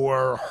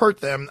or hurt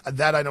them.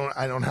 That I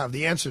don't have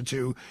the answer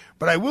to.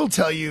 But I will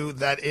tell you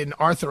that in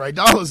Arthur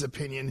Aidala's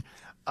opinion,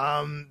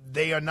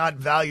 they are not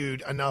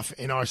valued enough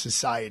in our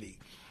society.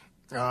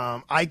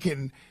 I'm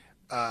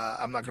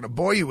not going to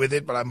bore you with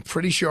it, but I'm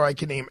pretty sure I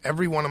can name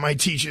every one of my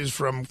teachers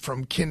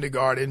from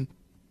kindergarten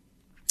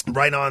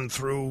right on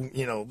through,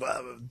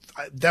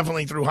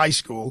 definitely through high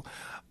school,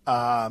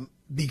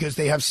 because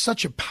they have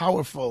such a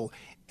powerful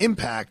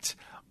impact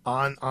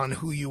on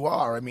who you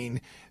are. I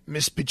mean,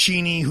 Miss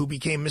Piccini, who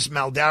became Miss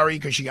Maldari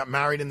because she got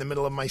married in the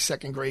middle of my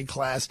second grade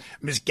class.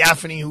 Miss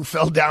Gaffney, who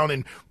fell down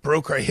and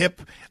broke her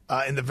hip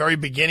in the very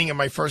beginning of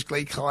my first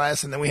grade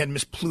class. And then we had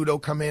Miss Pluto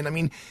come in. I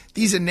mean,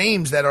 these are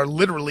names that are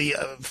literally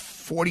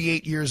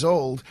 48 years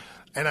old.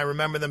 And I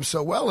remember them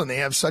so well. And they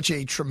have such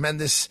a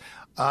tremendous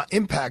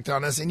impact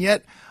on us. And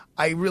yet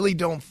I really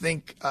don't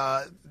think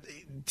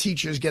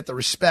teachers get the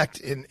respect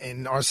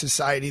in our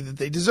society that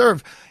they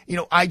deserve.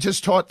 I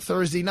just taught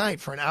Thursday night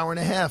for an hour and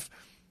a half.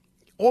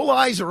 All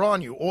eyes are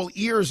on you. All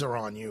ears are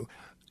on you.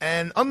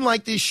 And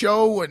unlike this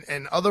show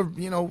and other,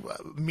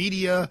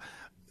 media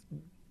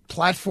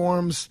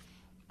platforms,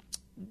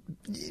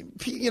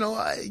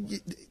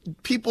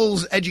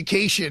 people's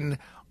education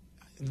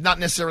not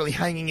necessarily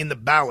hanging in the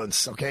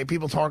balance, okay?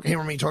 People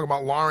hearing me talk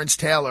about Lawrence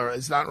Taylor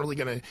is not really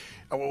going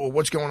to,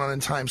 what's going on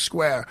in Times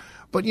Square.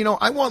 But,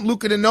 I want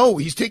Luca to know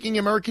he's taking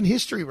American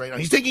history right now.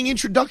 He's taking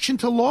Introduction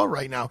to Law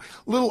right now.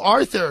 Little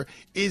Arthur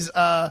is,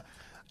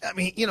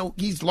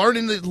 he's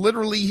learning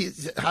literally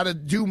how to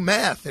do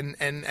math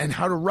and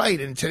how to write.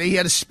 And today he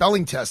had a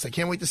spelling test. I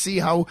can't wait to see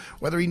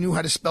whether he knew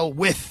how to spell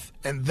with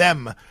and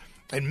them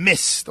and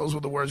miss. Those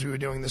were the words we were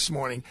doing this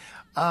morning.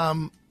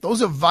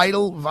 Those are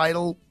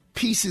vital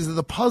pieces of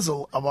the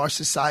puzzle of our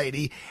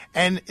society.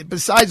 And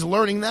besides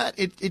learning that,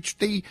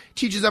 they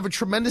teachers have a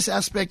tremendous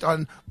aspect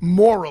on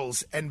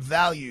morals and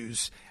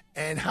values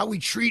and how we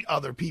treat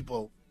other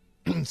people.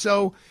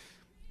 So,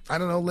 I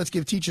don't know, let's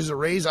give teachers a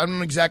raise. I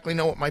don't exactly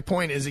know what my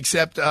point is,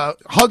 except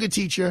hug a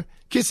teacher,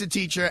 kiss a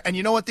teacher, and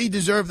you know what? They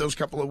deserve those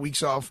couple of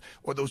weeks off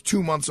or those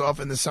 2 months off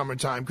in the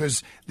summertime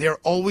because they're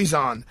always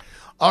on.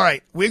 All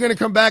right, we're going to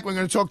come back. We're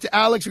going to talk to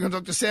Alex. We're going to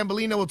talk to Sam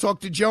Bellino. We'll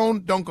talk to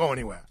Joan. Don't go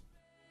anywhere.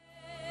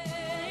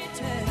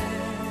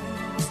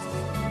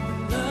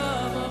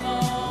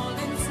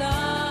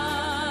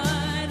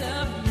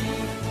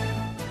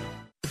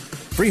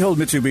 Freehold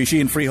Mitsubishi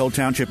in Freehold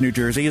Township, New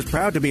Jersey is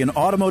proud to be an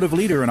automotive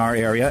leader in our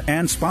area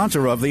and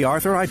sponsor of the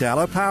Arthur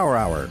Aidala Power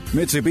Hour.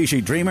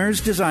 Mitsubishi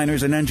dreamers,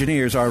 designers, and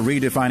engineers are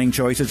redefining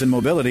choices in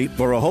mobility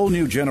for a whole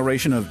new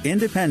generation of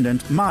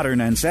independent, modern,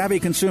 and savvy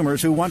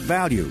consumers who want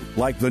value,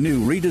 like the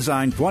new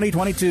redesigned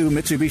 2022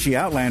 Mitsubishi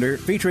Outlander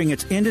featuring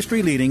its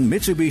industry-leading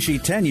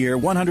Mitsubishi 10-year,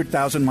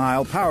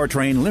 100,000-mile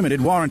powertrain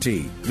limited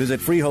warranty. Visit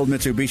Freehold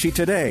Mitsubishi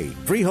today,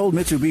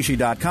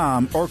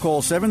 freeholdmitsubishi.com, or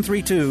call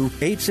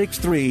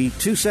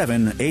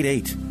 732-863-2788.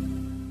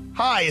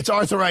 Hi, it's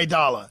Arthur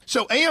Aidala.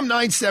 So AM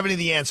 970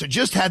 The Answer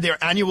just had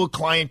their annual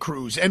client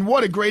cruise, and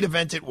what a great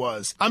event it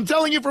was. I'm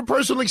telling you from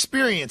personal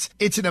experience,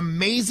 it's an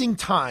amazing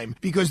time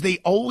because they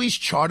always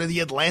charter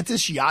the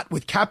Atlantis yacht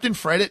with Captain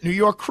Fred at New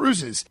York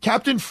Cruises.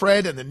 Captain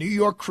Fred and the New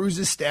York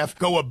Cruises staff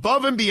go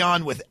above and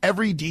beyond with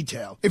every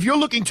detail. If you're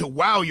looking to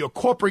wow your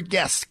corporate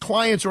guests,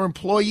 clients, or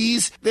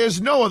employees,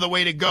 there's no other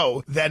way to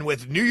go than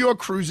with New York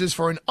Cruises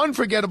for an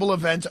unforgettable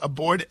event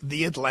aboard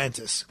the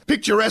Atlantis.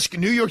 Picturesque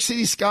New York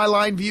City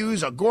skyline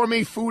views, a gourmet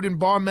food and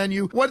bar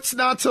menu. What's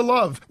not to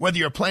love? Whether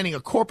you're planning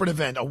a corporate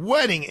event, a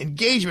wedding,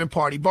 engagement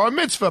party, bar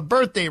mitzvah,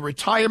 birthday,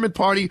 retirement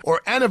party,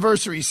 or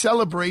anniversary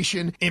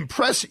celebration,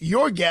 impress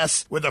your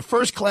guests with a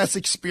first-class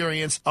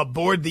experience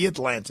aboard the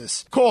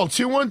Atlantis. Call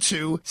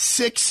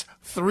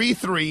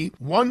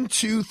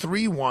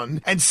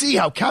 212-633-1231 and see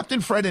how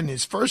Captain Fred and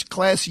his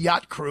first-class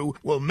yacht crew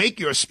will make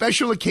your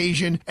special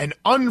occasion an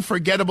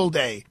unforgettable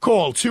day.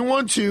 Call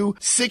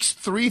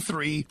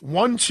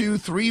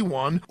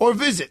 212-633-1231 or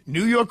visit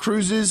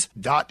NewYorkCruises.com. Hey!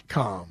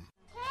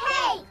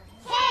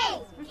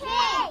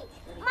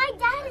 My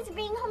dad is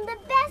bringing home the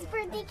best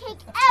birthday cake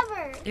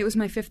ever! It was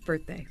my 5th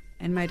birthday,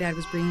 and my dad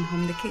was bringing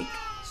home the cake.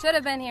 Should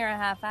have been here a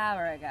half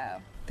hour ago.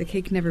 The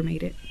cake never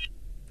made it,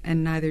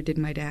 and neither did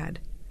my dad.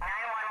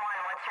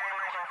 911, what's your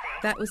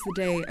emergency? That was the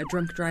day a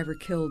drunk driver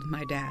killed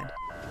my dad.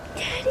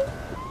 Daddy?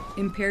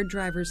 Impaired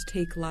drivers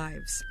take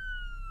lives.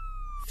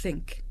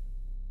 Think.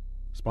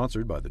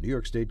 Sponsored by the New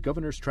York State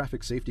Governor's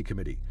Traffic Safety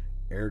Committee.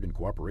 Aired in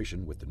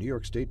cooperation with the New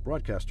York State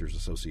Broadcasters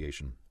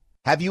Association.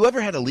 Have you ever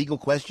had a legal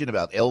question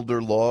about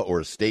elder law or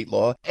estate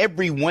law?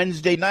 Every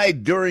Wednesday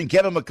night during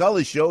Kevin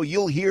McCullough's show,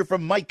 you'll hear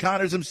from Mike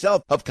Connors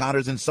himself of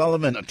Connors &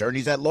 Sullivan,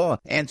 attorneys at law,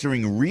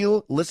 answering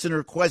real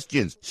listener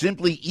questions.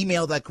 Simply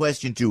email that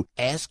question to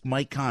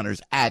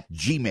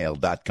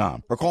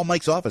askmikeconnors@gmail.com or call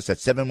Mike's office at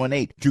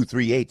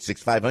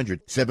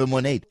 718-238-6500,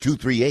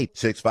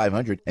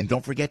 718-238-6500. And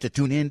don't forget to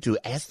tune in to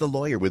Ask the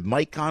Lawyer with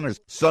Mike Connors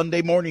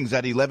Sunday mornings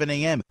at 11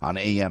 a.m. on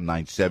AM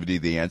 970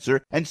 The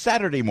Answer and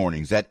Saturday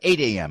mornings at 8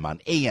 a.m.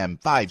 on AM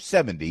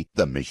 570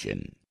 The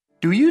Mission.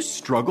 Do you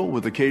struggle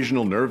with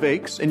occasional nerve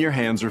aches in your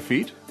hands or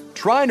feet?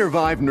 Try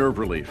Nervive Nerve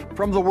Relief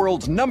from the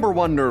world's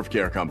 #1 nerve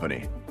care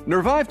company.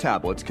 Nervive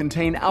tablets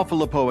contain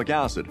alpha-lipoic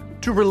acid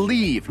to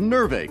relieve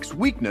nerve aches,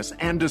 weakness,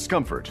 and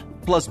discomfort,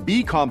 plus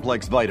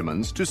B-complex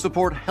vitamins to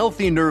support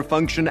healthy nerve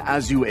function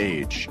as you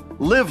age.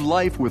 Live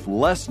life with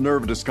less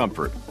nerve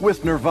discomfort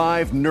with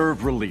Nervive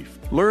Nerve Relief.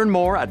 Learn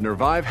more at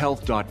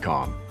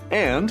nervivehealth.com.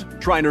 And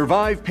try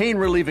Nervive Pain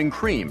Relieving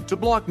Cream to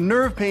block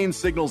nerve pain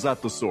signals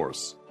at the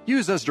source.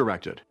 Use as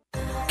directed.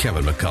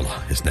 Kevin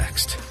McCullough is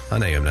next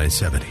on AM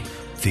 970.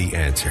 The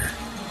Answer.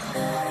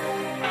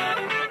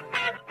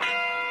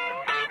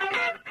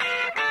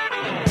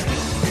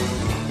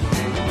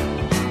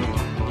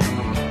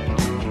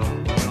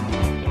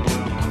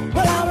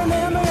 Well, I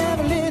remember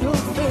every little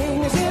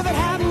thing as if it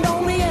happened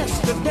only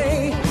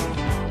yesterday.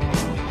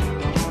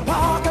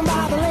 Parking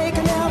by the lake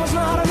and there was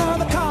not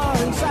another car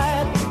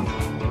inside.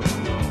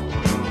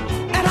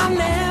 And I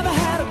never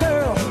had a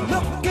girl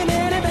looking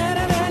any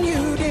better than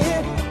you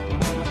did.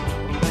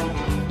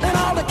 And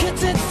all the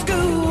kids at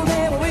school,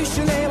 they were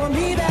wishing they were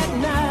me that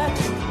night.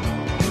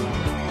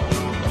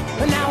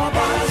 And now our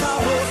bodies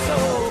are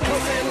so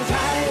close and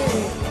tight.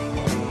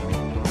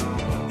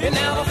 It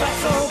never felt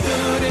so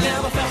good, it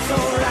never felt so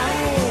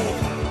right.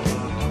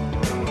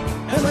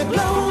 And we're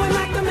glowing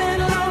like the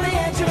metal on the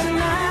edge of a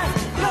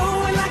knife.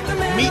 Glowing like the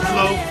metal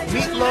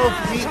Meatloaf.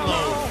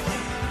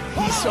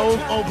 He sold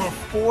over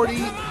 40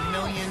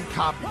 million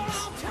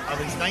copies of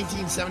his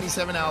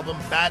 1977 album,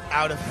 Bat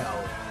Out of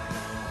Hell.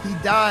 He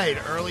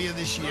died earlier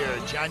this year,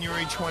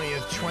 January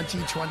 20th,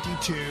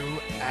 2022,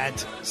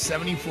 at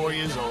 74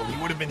 years old. He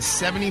would have been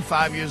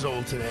 75 years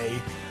old today.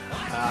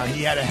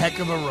 He had a heck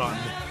of a run.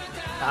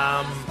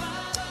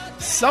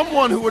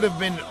 Someone who would have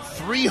been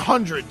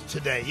 300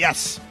 today,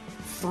 yes,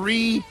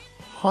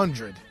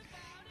 300,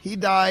 He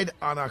died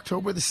on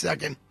October the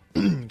 2nd,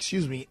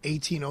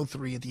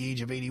 1803 at the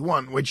age of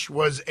 81, which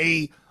was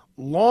a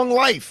long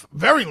life.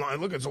 Very long.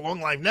 Look, it's a long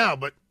life now,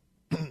 but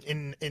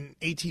in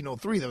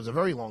 1803, that was a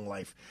very long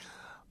life.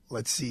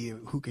 Let's see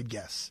who could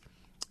guess.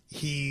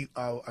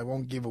 I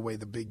won't give away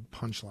the big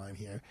punchline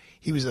here.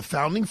 He was a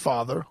founding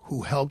father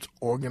who helped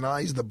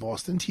organize the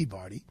Boston Tea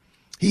Party.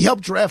 He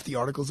helped draft the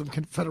Articles of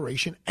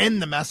Confederation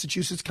and the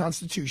Massachusetts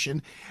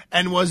Constitution,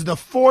 and was the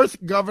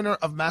 4th governor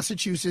of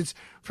Massachusetts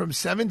from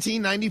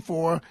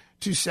 1794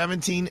 to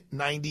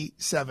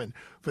 1797.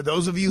 For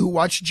those of you who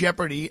watch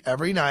Jeopardy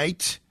every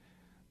night,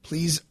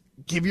 please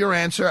give your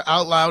answer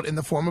out loud in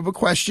the form of a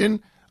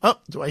question. Oh,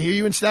 do I hear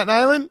you in Staten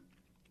Island?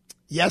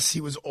 Yes,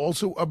 he was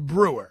also a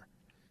brewer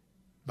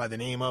by the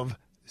name of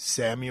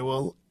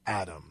Samuel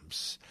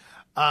Adams.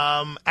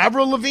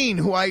 Avril Lavigne,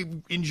 who I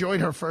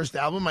enjoyed her first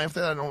album. After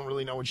that, I don't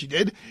really know what she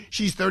did.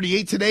 She's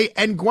 38 today.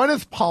 And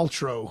Gwyneth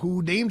Paltrow,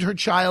 who named her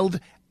child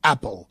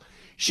Apple.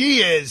 She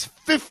is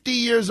 50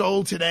 years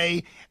old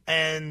today.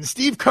 And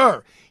Steve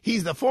Kerr,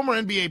 he's the former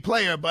NBA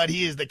player, but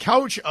he is the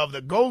coach of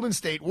the Golden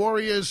State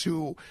Warriors,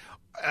 who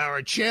are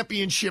a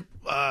championship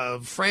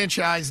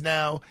franchise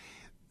now.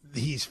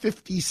 He's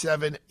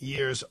 57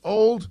 years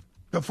old.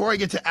 Before I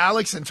get to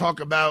Alex and talk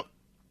about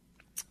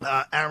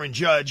Aaron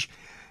Judge,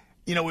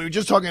 we were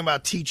just talking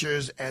about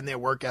teachers and their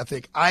work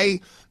ethic. I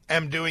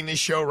am doing this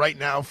show right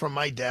now from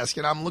my desk,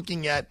 and I'm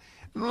looking at,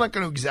 I'm not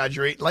going to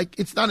exaggerate, like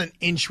it's not an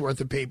inch worth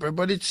of paper,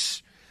 but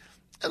it's,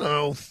 I don't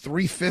know,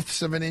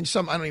 3/5 of an inch.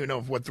 I don't even know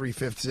what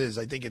 3/5 is.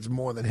 I think it's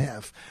more than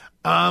half.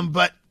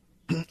 But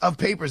of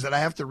papers that I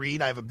have to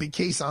read. I have a big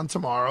case on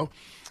tomorrow,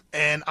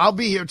 and I'll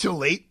be here till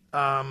late.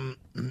 I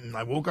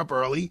woke up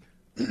early,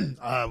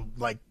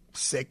 like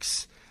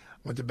 6,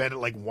 went to bed at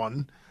like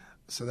 1,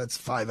 so that's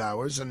 5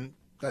 hours, and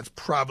that's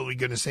probably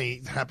going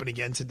to happen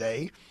again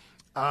today.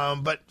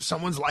 But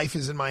someone's life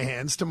is in my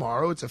hands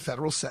tomorrow. It's a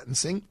federal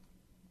sentencing,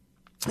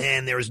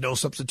 and there is no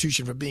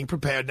substitution for being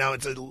prepared. Now,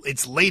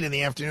 it's late in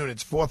the afternoon.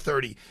 It's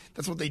 4:30.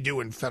 That's what they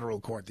do in federal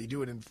court. They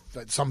do it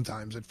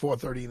sometimes at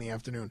 4:30 in the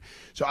afternoon.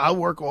 So I'll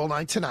work all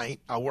night tonight.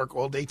 I'll work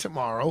all day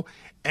tomorrow,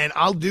 and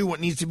I'll do what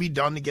needs to be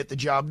done to get the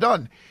job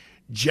done.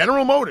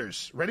 General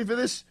Motors, ready for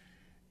this?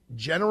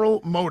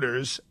 General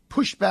Motors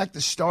pushed back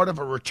the start of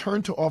a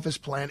return-to-office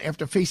plan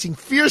after facing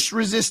fierce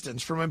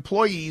resistance from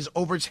employees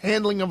over its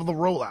handling of the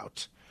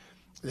rollout.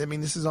 I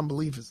mean, this is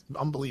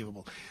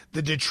unbelievable.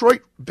 The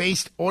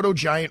Detroit-based auto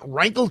giant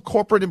rankled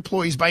corporate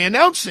employees by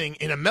announcing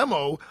in a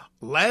memo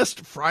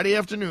last Friday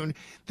afternoon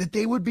that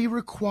they would be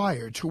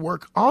required to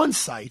work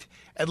on-site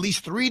at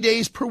least 3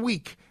 days per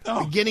week,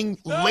 beginning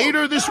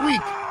later this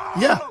week.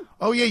 Yeah.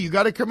 Oh, yeah, you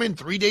got to come in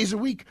 3 days a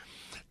week.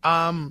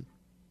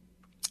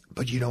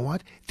 But you know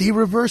what? They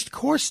reversed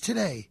course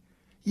today.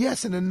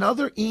 Yes, in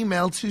another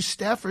email to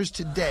staffers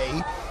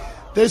today,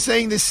 they're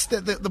saying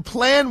the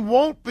plan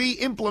won't be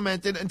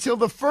implemented until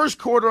the first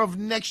quarter of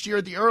next year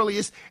at the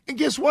earliest. And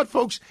guess what,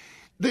 folks?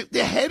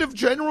 The head of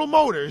General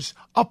Motors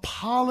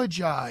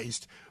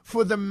apologized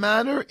for the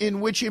manner in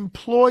which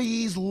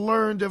employees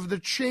learned of the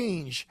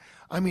change.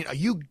 I mean,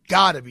 you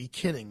got to be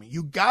kidding me.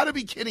 You got to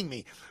be kidding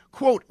me.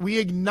 Quote, "We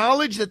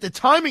acknowledge that the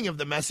timing of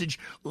the message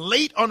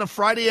late on a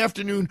Friday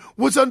afternoon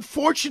was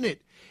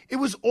unfortunate. It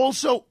was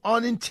also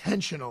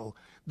unintentional,"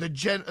 the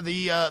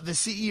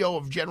CEO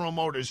of General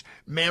Motors,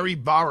 Mary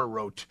Barra,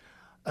 wrote.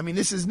 I mean,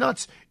 this is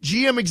nuts.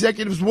 GM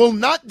executives will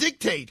not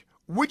dictate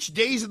which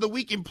days of the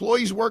week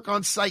employees work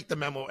on site, the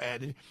memo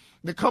added.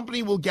 The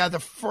company will gather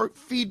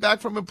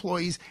feedback from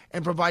employees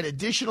and provide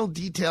additional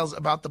details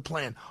about the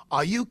plan.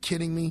 Are you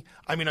kidding me?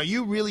 I mean, are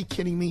you really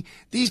kidding me?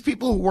 These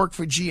people who work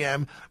for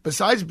GM,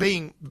 besides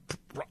being,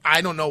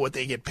 I don't know what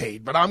they get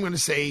paid, but I'm going to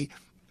say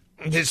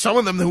there's some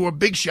of them who are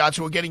big shots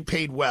who are getting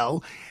paid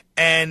well,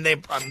 and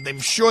I'm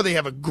sure they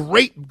have a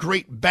great,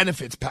 great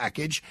benefits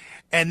package,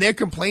 and they're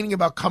complaining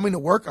about coming to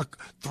work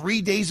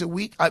 3 days a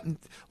week.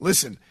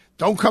 Listen,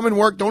 don't come and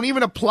work. Don't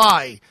even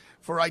apply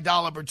for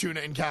Aidala,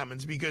 Bertuna, and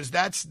Commons, because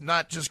that's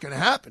not just going to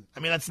happen.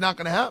 I mean, that's not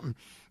going to happen.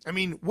 I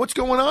mean, what's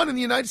going on in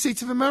the United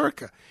States of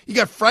America? You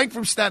got Frank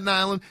from Staten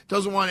Island,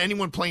 doesn't want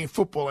anyone playing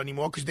football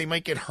anymore because they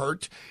might get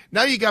hurt.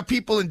 Now you got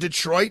people in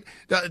Detroit,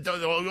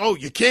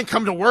 you can't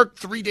come to work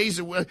 3 days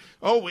a week.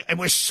 Oh, and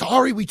we're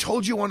sorry we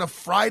told you on a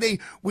Friday.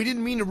 We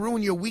didn't mean to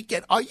ruin your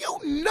weekend. Are you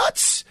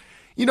nuts?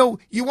 You know,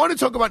 you want to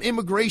talk about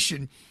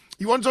immigration.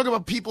 You want to talk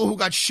about people who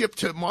got shipped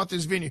to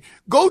Martha's Vineyard.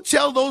 Go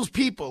tell those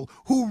people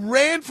who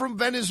ran from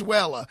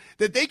Venezuela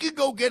that they could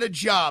go get a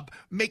job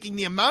making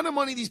the amount of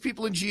money these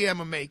people in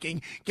GM are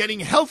making, getting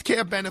health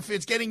care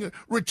benefits, getting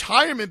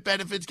retirement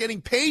benefits,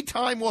 getting paid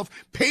time off,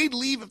 paid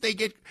leave if they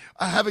get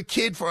have a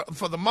kid for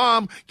the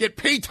mom, get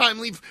paid time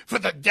leave for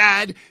the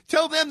dad.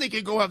 Tell them they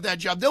can go have that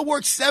job. They'll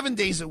work 7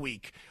 days a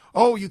week.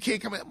 Oh, you can't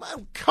come in.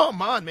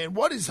 Come on, man.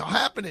 What is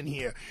happening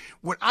here?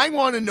 What I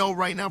want to know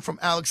right now from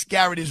Alex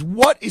Garrett is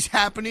what is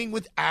happening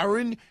with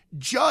Aaron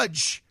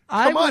Judge.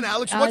 Come on,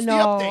 Alex. What's the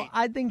update?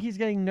 I think he's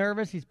getting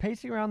nervous. He's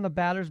pacing around the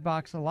batter's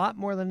box a lot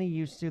more than he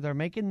used to. They're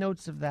making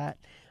notes of that.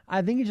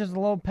 I think it's just a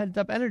little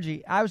pent-up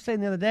energy. I was saying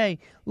the other day,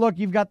 look,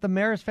 you've got the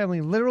Maris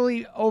family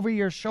literally over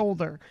your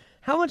shoulder.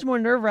 How much more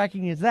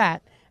nerve-wracking is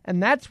that?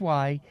 And that's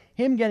why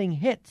him getting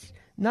hits,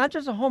 not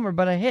just a homer,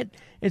 but a hit,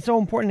 is so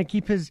important to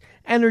keep his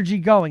energy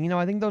going. You know,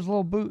 I think those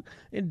little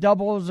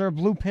doubles or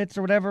bloop hits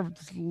or whatever,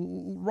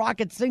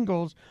 rocket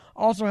singles,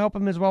 also help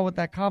him as well with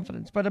that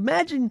confidence. But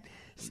imagine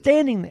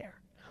standing there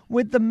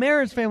with the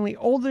Maris family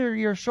over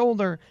your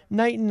shoulder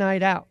night in,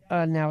 night out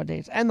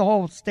nowadays, and the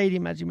whole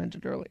stadium, as you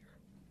mentioned earlier.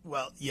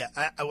 Well, yeah,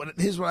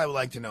 here's what I would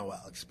like to know,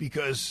 Alex,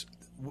 because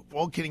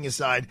all kidding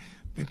aside,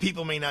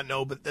 people may not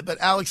know, but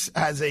Alex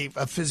has a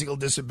physical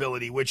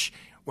disability, which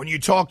when you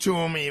talk to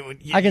him,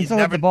 I can still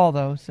hit the ball,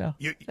 though. So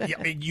you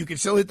can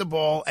still hit the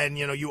ball, and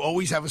you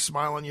always have a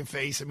smile on your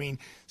face. I mean,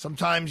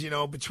 sometimes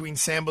between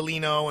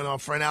Sambolino and our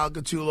friend Al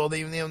Gattulo,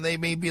 they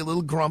may be a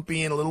little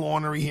grumpy and a little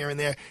ornery here and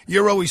there.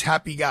 You're always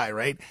happy guy,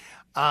 right?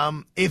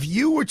 If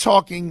you were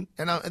talking,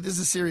 and this is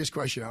a serious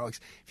question, Alex,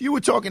 if you were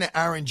talking to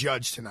Aaron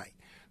Judge tonight,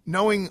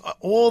 knowing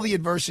all the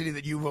adversity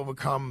that you've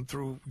overcome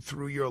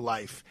through your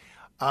life,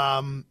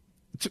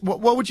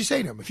 what would you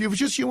say to him? If it was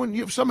just you and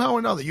you somehow or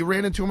another, you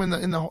ran into him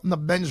in the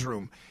men's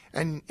room,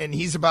 and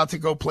he's about to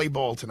go play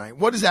ball tonight,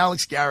 what is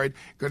Alex Garrett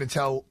going to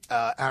tell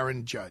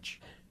Aaron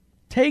Judge?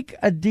 Take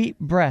a deep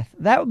breath.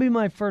 That would be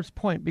my first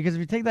point, because if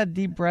you take that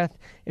deep breath,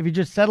 if you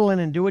just settle in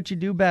and do what you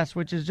do best,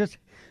 which is just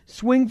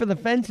swing for the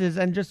fences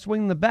and just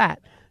swing the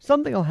bat,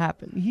 something will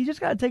happen. He just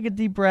got to take a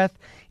deep breath.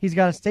 He's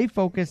got to stay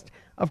focused.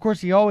 Of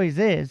course, he always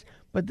is.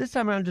 But this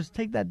time around, just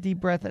take that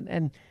deep breath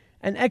and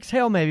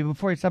exhale maybe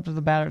before he steps to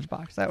the batter's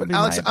box. That would be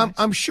Alex, my advice.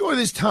 I'm sure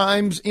there's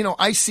times,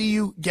 I see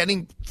you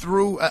getting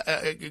through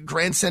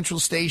Grand Central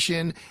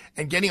Station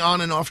and getting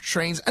on and off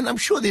trains, and I'm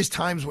sure there's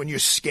times when you're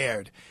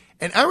scared.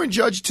 And Aaron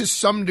Judge, to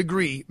some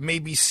degree, may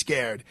be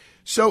scared.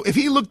 So if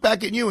he looked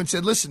back at you and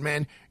said, listen,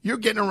 man, you're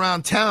getting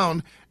around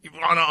town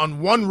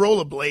on one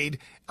rollerblade,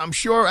 I'm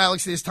sure,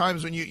 Alex, there's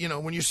times when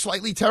when you're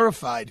slightly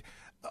terrified.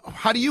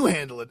 How do you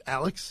handle it,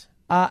 Alex?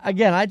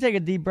 Again, I take a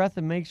deep breath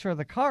and make sure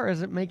the car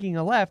isn't making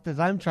a left as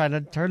I'm trying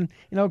to turn,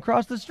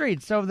 across the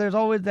street. So there's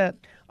always that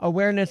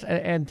awareness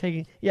and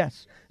taking,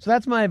 yes. So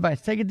that's my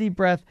advice. Take a deep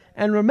breath.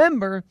 And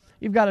remember,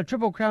 you've got a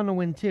Triple Crown to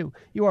win, too.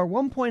 You are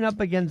 1 point up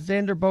against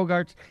Xander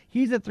Bogaerts.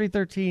 He's at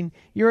 313.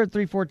 You're at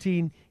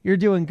 314. You're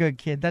doing good,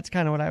 kid. That's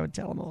kind of what I would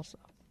tell him also.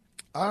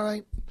 All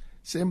right.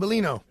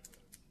 Sambolino.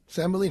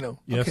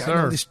 Yes, okay,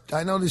 sir.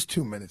 I know there's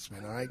 2 minutes,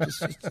 man. All right.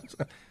 Just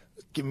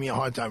give me a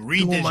hard time.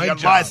 Read this. You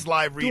got last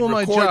live read. Doing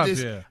my record job,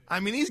 this. yeah. I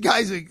mean, these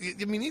guys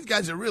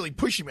are really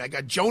pushing me. I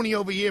got Joni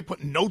over here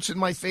putting notes in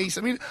my face.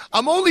 I mean,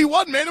 I'm only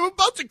one, man. I'm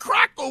about to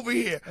crack over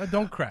here.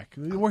 Don't crack.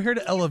 We're here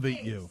to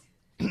elevate you.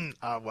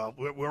 Well,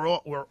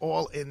 we're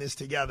all in this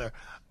together.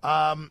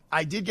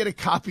 I did get a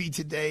copy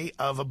today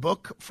of a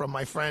book from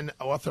my friend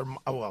author.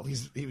 Well,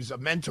 he was a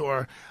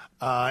mentor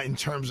in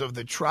terms of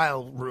the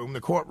trial room,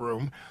 the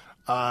courtroom.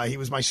 He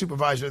was my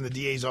supervisor in the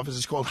DA's office.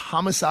 It's called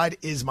 "Homicide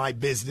Is My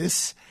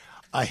Business: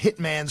 A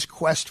Hitman's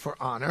Quest for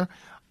Honor."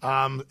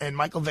 And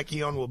Michael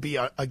Vecchione will be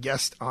a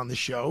guest on the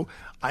show.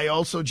 I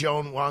also,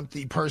 Joan, I want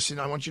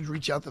you to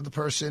reach out to the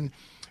person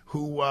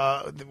who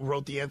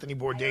wrote the Anthony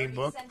Bourdain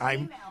book.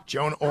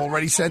 Joan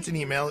already sent an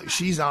email.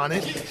 She's on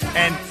it.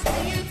 And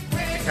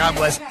God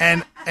bless.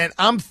 And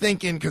I'm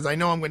thinking, because I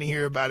know I'm going to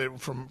hear about it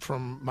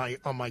from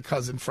my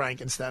cousin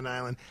Frank in Staten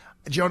Island.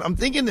 Joan, I'm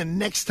thinking the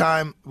next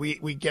time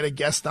we get a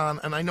guest on,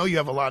 and I know you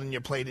have a lot on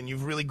your plate and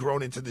you've really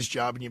grown into this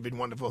job and you've been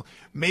wonderful,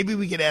 maybe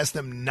we could ask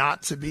them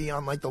not to be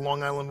on like the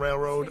Long Island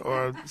Railroad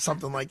or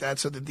something like that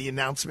so that the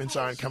announcements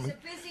aren't coming.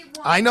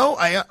 I know,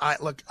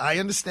 look, I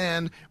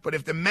understand, but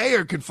if the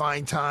mayor could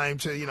find time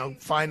to,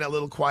 find a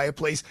little quiet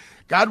place,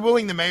 God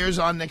willing, the mayor's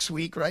on next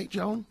week, right,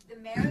 Joan? The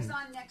mayor's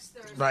on next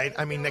Thursday. Right,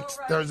 I mean,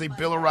 next Thursday,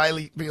 Bill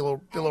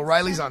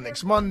O'Reilly's on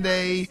next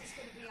Monday.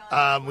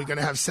 We're going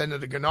to have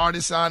Senator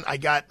Gennardis on. I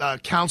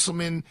got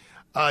Councilman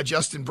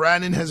Justin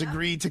Brannan has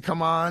agreed to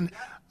come on.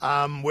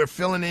 We're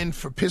filling in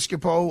for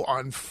Piscopo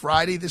on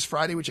this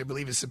Friday, which I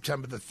believe is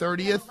September the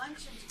 30th.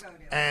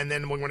 And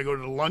then we're going to go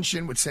to the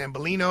luncheon with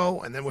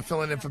Sambolino, and then we're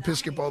filling in for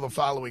Piscopo the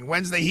following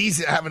Wednesday.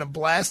 He's having a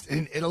blast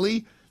in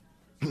Italy.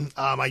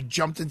 I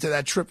jumped into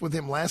that trip with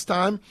him last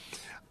time.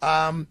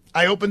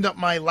 I opened up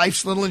my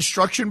Life's Little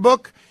Instruction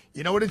book.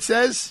 You know what it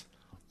says?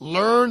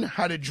 Learn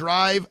how to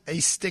drive a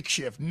stick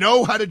shift.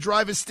 Know how to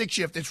drive a stick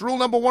shift. It's rule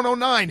number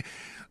 109.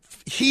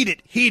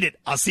 Heat it.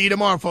 I'll see you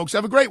tomorrow, folks.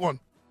 Have a great one.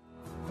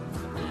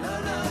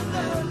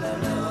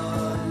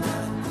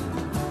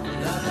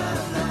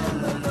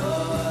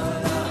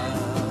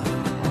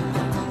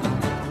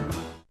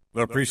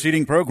 The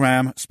preceding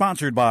program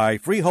sponsored by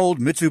Freehold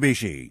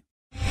Mitsubishi.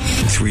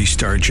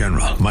 3-star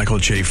General Michael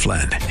J.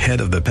 Flynn,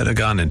 head of the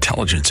Pentagon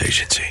Intelligence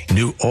Agency,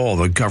 knew all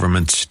the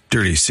government's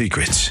dirty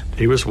secrets.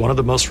 He was one of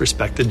the most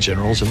respected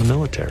generals in the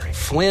military.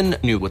 Flynn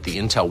knew what the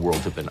intel world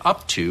had been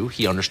up to.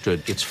 He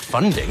understood its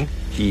funding.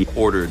 He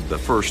ordered the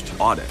first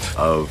audit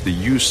of the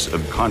use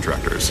of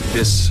contractors.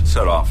 This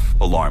set off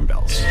alarm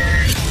bells.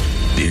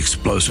 The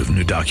explosive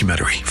new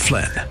documentary,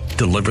 Flynn,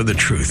 deliver the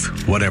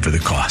truth, whatever the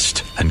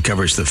cost, and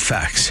covers the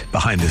facts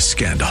behind this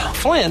scandal.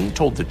 Flynn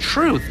told the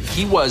truth.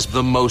 He was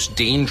the most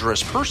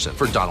dangerous person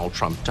for Donald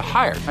Trump to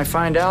hire. I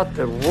find out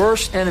the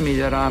worst enemy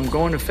that I'm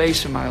going to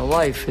face in my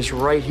life is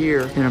right here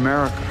in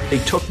America. They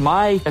took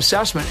my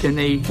assessment and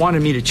they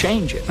wanted me to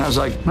change it. And I was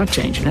like, I'm not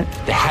changing it.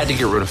 They had to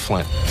get rid of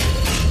Flynn.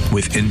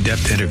 With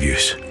in-depth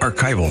interviews,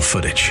 archival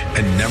footage,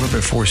 and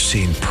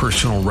never-before-seen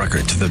personal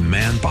records of the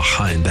man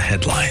behind the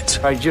headlines.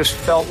 I just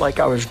felt like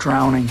I was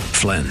drowning.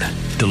 Flynn,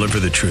 deliver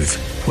the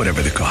truth,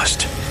 whatever the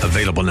cost.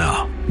 Available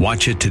now.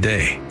 Watch it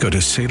today. Go to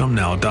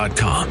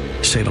salemnow.com.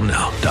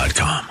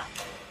 salemnow.com.